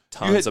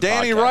tons you had of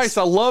Danny podcasts. Rice.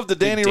 I love the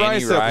Danny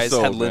Rice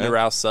episode. Had Linda man.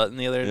 Rouse Sutton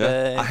the other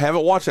day. I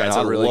haven't watched that.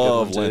 I really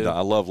love good one, Linda. I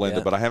love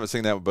Linda, but I haven't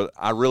seen that one. But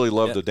I really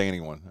love the Danny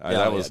one.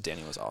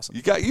 Danny was awesome.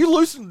 You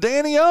loosened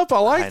Danny up. I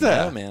like that.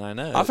 I know, man. I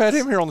know. I've had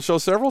him here on the show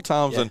several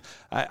times, and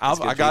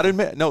I got to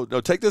admit, no,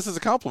 take this as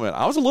a compliment.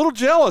 I was a little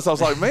jealous. I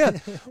was like, man,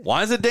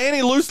 why is it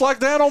Danny loose like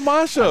that on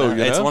my show?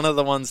 It's one of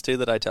the ones too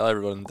that I tell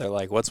everyone. They're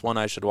like, "What's one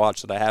I should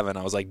watch that I haven't?"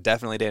 I was like,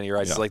 definitely Danny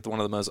Rice. It's like one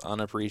of the most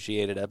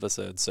unappreciated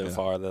episodes so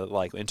far. That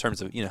like in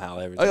terms of how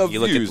everything you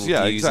look at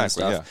the views and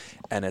stuff.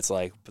 And it's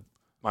like,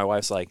 my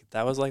wife's like,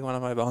 that was like one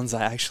of my bones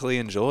I actually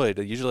enjoyed.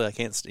 Usually I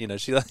can't,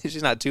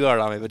 she's not too hard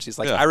on me, but she's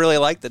like, I really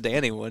like the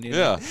Danny one.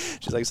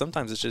 She's like,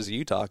 sometimes it's just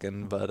you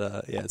talking, but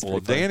it's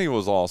well, Danny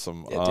was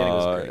awesome. Yeah, Danny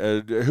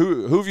was great.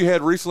 Who have you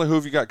had recently? Who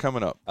have you got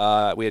coming up?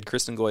 We had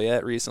Kristen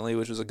Goyette recently,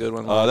 which was a good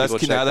one.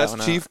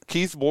 That's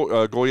Keith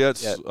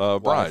Goyette's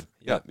bride.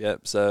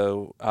 Yep.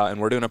 So,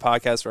 and we're doing a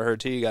podcast for her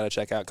too. You got to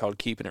check out called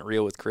Keeping It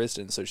Real with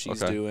Kristen. So she's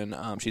doing,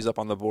 she's up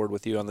on the board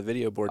with you on the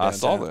video board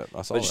downtown.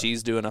 I saw that.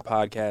 She's doing a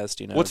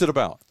podcast. What's it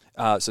about?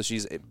 So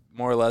she's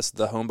more or less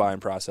the home buying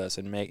process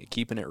and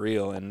keeping it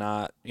real and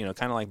not,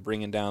 kind of like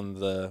bringing down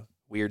the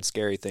weird,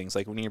 scary things.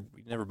 Like when you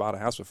never bought a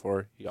house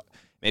before,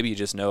 maybe you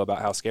just know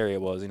about how scary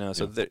it was.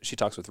 So she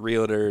talks with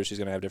realtors. She's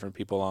gonna have different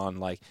people on,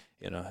 like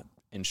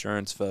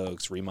insurance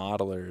folks,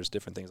 remodelers,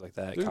 different things like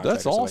that. Dude,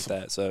 that's awesome.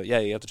 Like that. So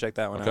you have to check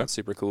that one out. It's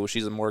super cool.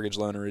 She's a mortgage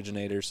loan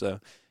originator, so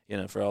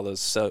for all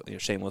those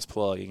shameless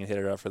plug, you can hit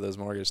her up for those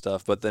mortgage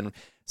stuff. But then,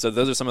 so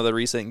those are some of the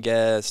recent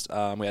guests.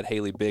 We had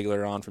Haley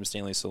Bigler on from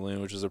Stanley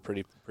Saloon, which is a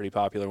pretty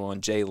popular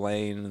one. Jay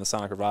Lane in the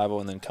Sonic Revival,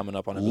 and then coming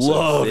up on episode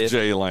Love 50.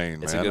 Jay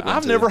Lane, It's man. a good one,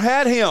 I've too. never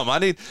had him.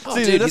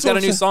 Dude, he's got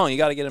a new song. You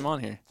got to get him on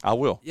here. I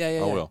will. Yeah.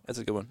 I will. That's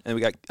a good one. And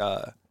we got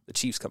the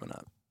Chiefs coming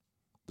up.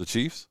 The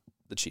Chiefs?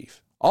 The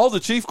Chief. Oh, the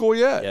Chief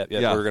Goyette.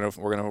 Yeah.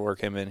 We're gonna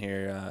work him in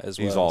here as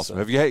well. He's awesome.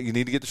 So. You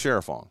need to get the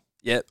sheriff on.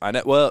 Yeah, I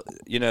know. Well,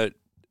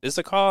 it's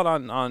a call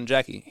on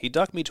Jackie. He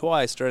ducked me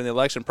twice during the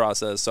election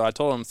process, so I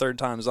told him third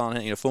time's on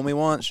him. Fool me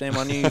once, shame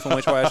on you. Fool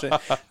me twice, or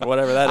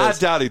whatever that is. I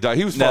doubt he died.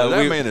 He was that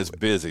man is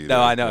busy.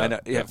 No, I know.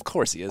 Yeah, of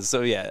course he is.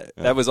 So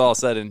that was all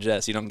said in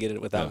jest. You don't get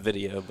it without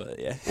video, but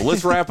yeah. Well,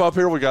 let's wrap up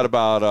here. We got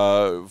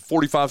about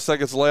 45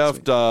 seconds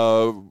left.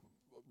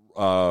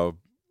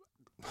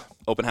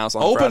 Open house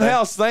on Open Friday.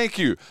 house, thank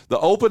you. The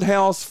open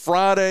house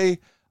Friday,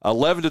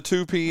 11 to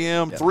 2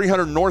 p.m.,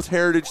 300 North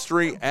Heritage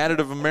Street,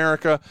 Additive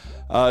America.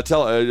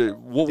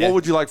 What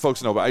would you like folks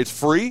to know about it? It's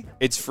free?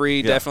 It's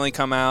free. Definitely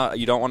come out.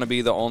 You don't want to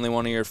be the only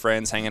one of your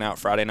friends hanging out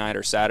Friday night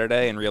or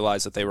Saturday and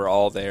realize that they were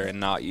all there and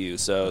not you.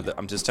 So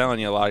I'm just telling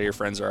you, a lot of your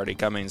friends are already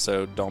coming,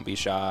 so don't be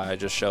shy.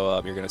 Just show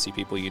up. You're going to see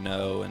people you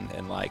know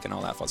and like and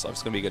all that fun stuff.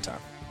 It's going to be a good time.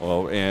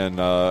 Well, and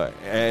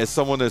as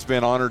someone that's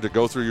been honored to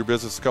go through your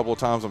business a couple of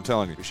times, I'm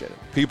telling you, Appreciate it.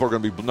 people are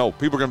going to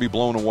be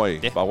blown away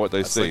by what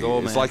they see. the goal,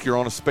 it's man. like you're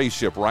on a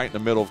spaceship right in the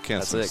middle of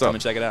Kinston. That's it. Come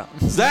and check it out.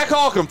 Zac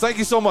Holcomb, thank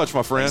you so much,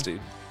 my friend. Thanks,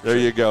 dude. There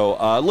you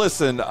go.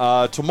 Listen,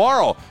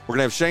 tomorrow we're going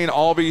to have Shane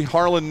Albee,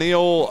 Harlan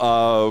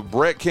Neal,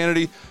 Brett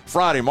Kennedy.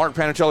 Friday, Mark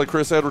Panichelli,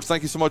 Chris Edwards.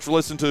 Thank you so much for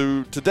listening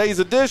to today's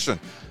edition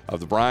of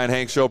the Brian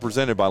Hanks Show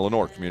presented by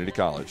Lenoir Community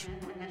College.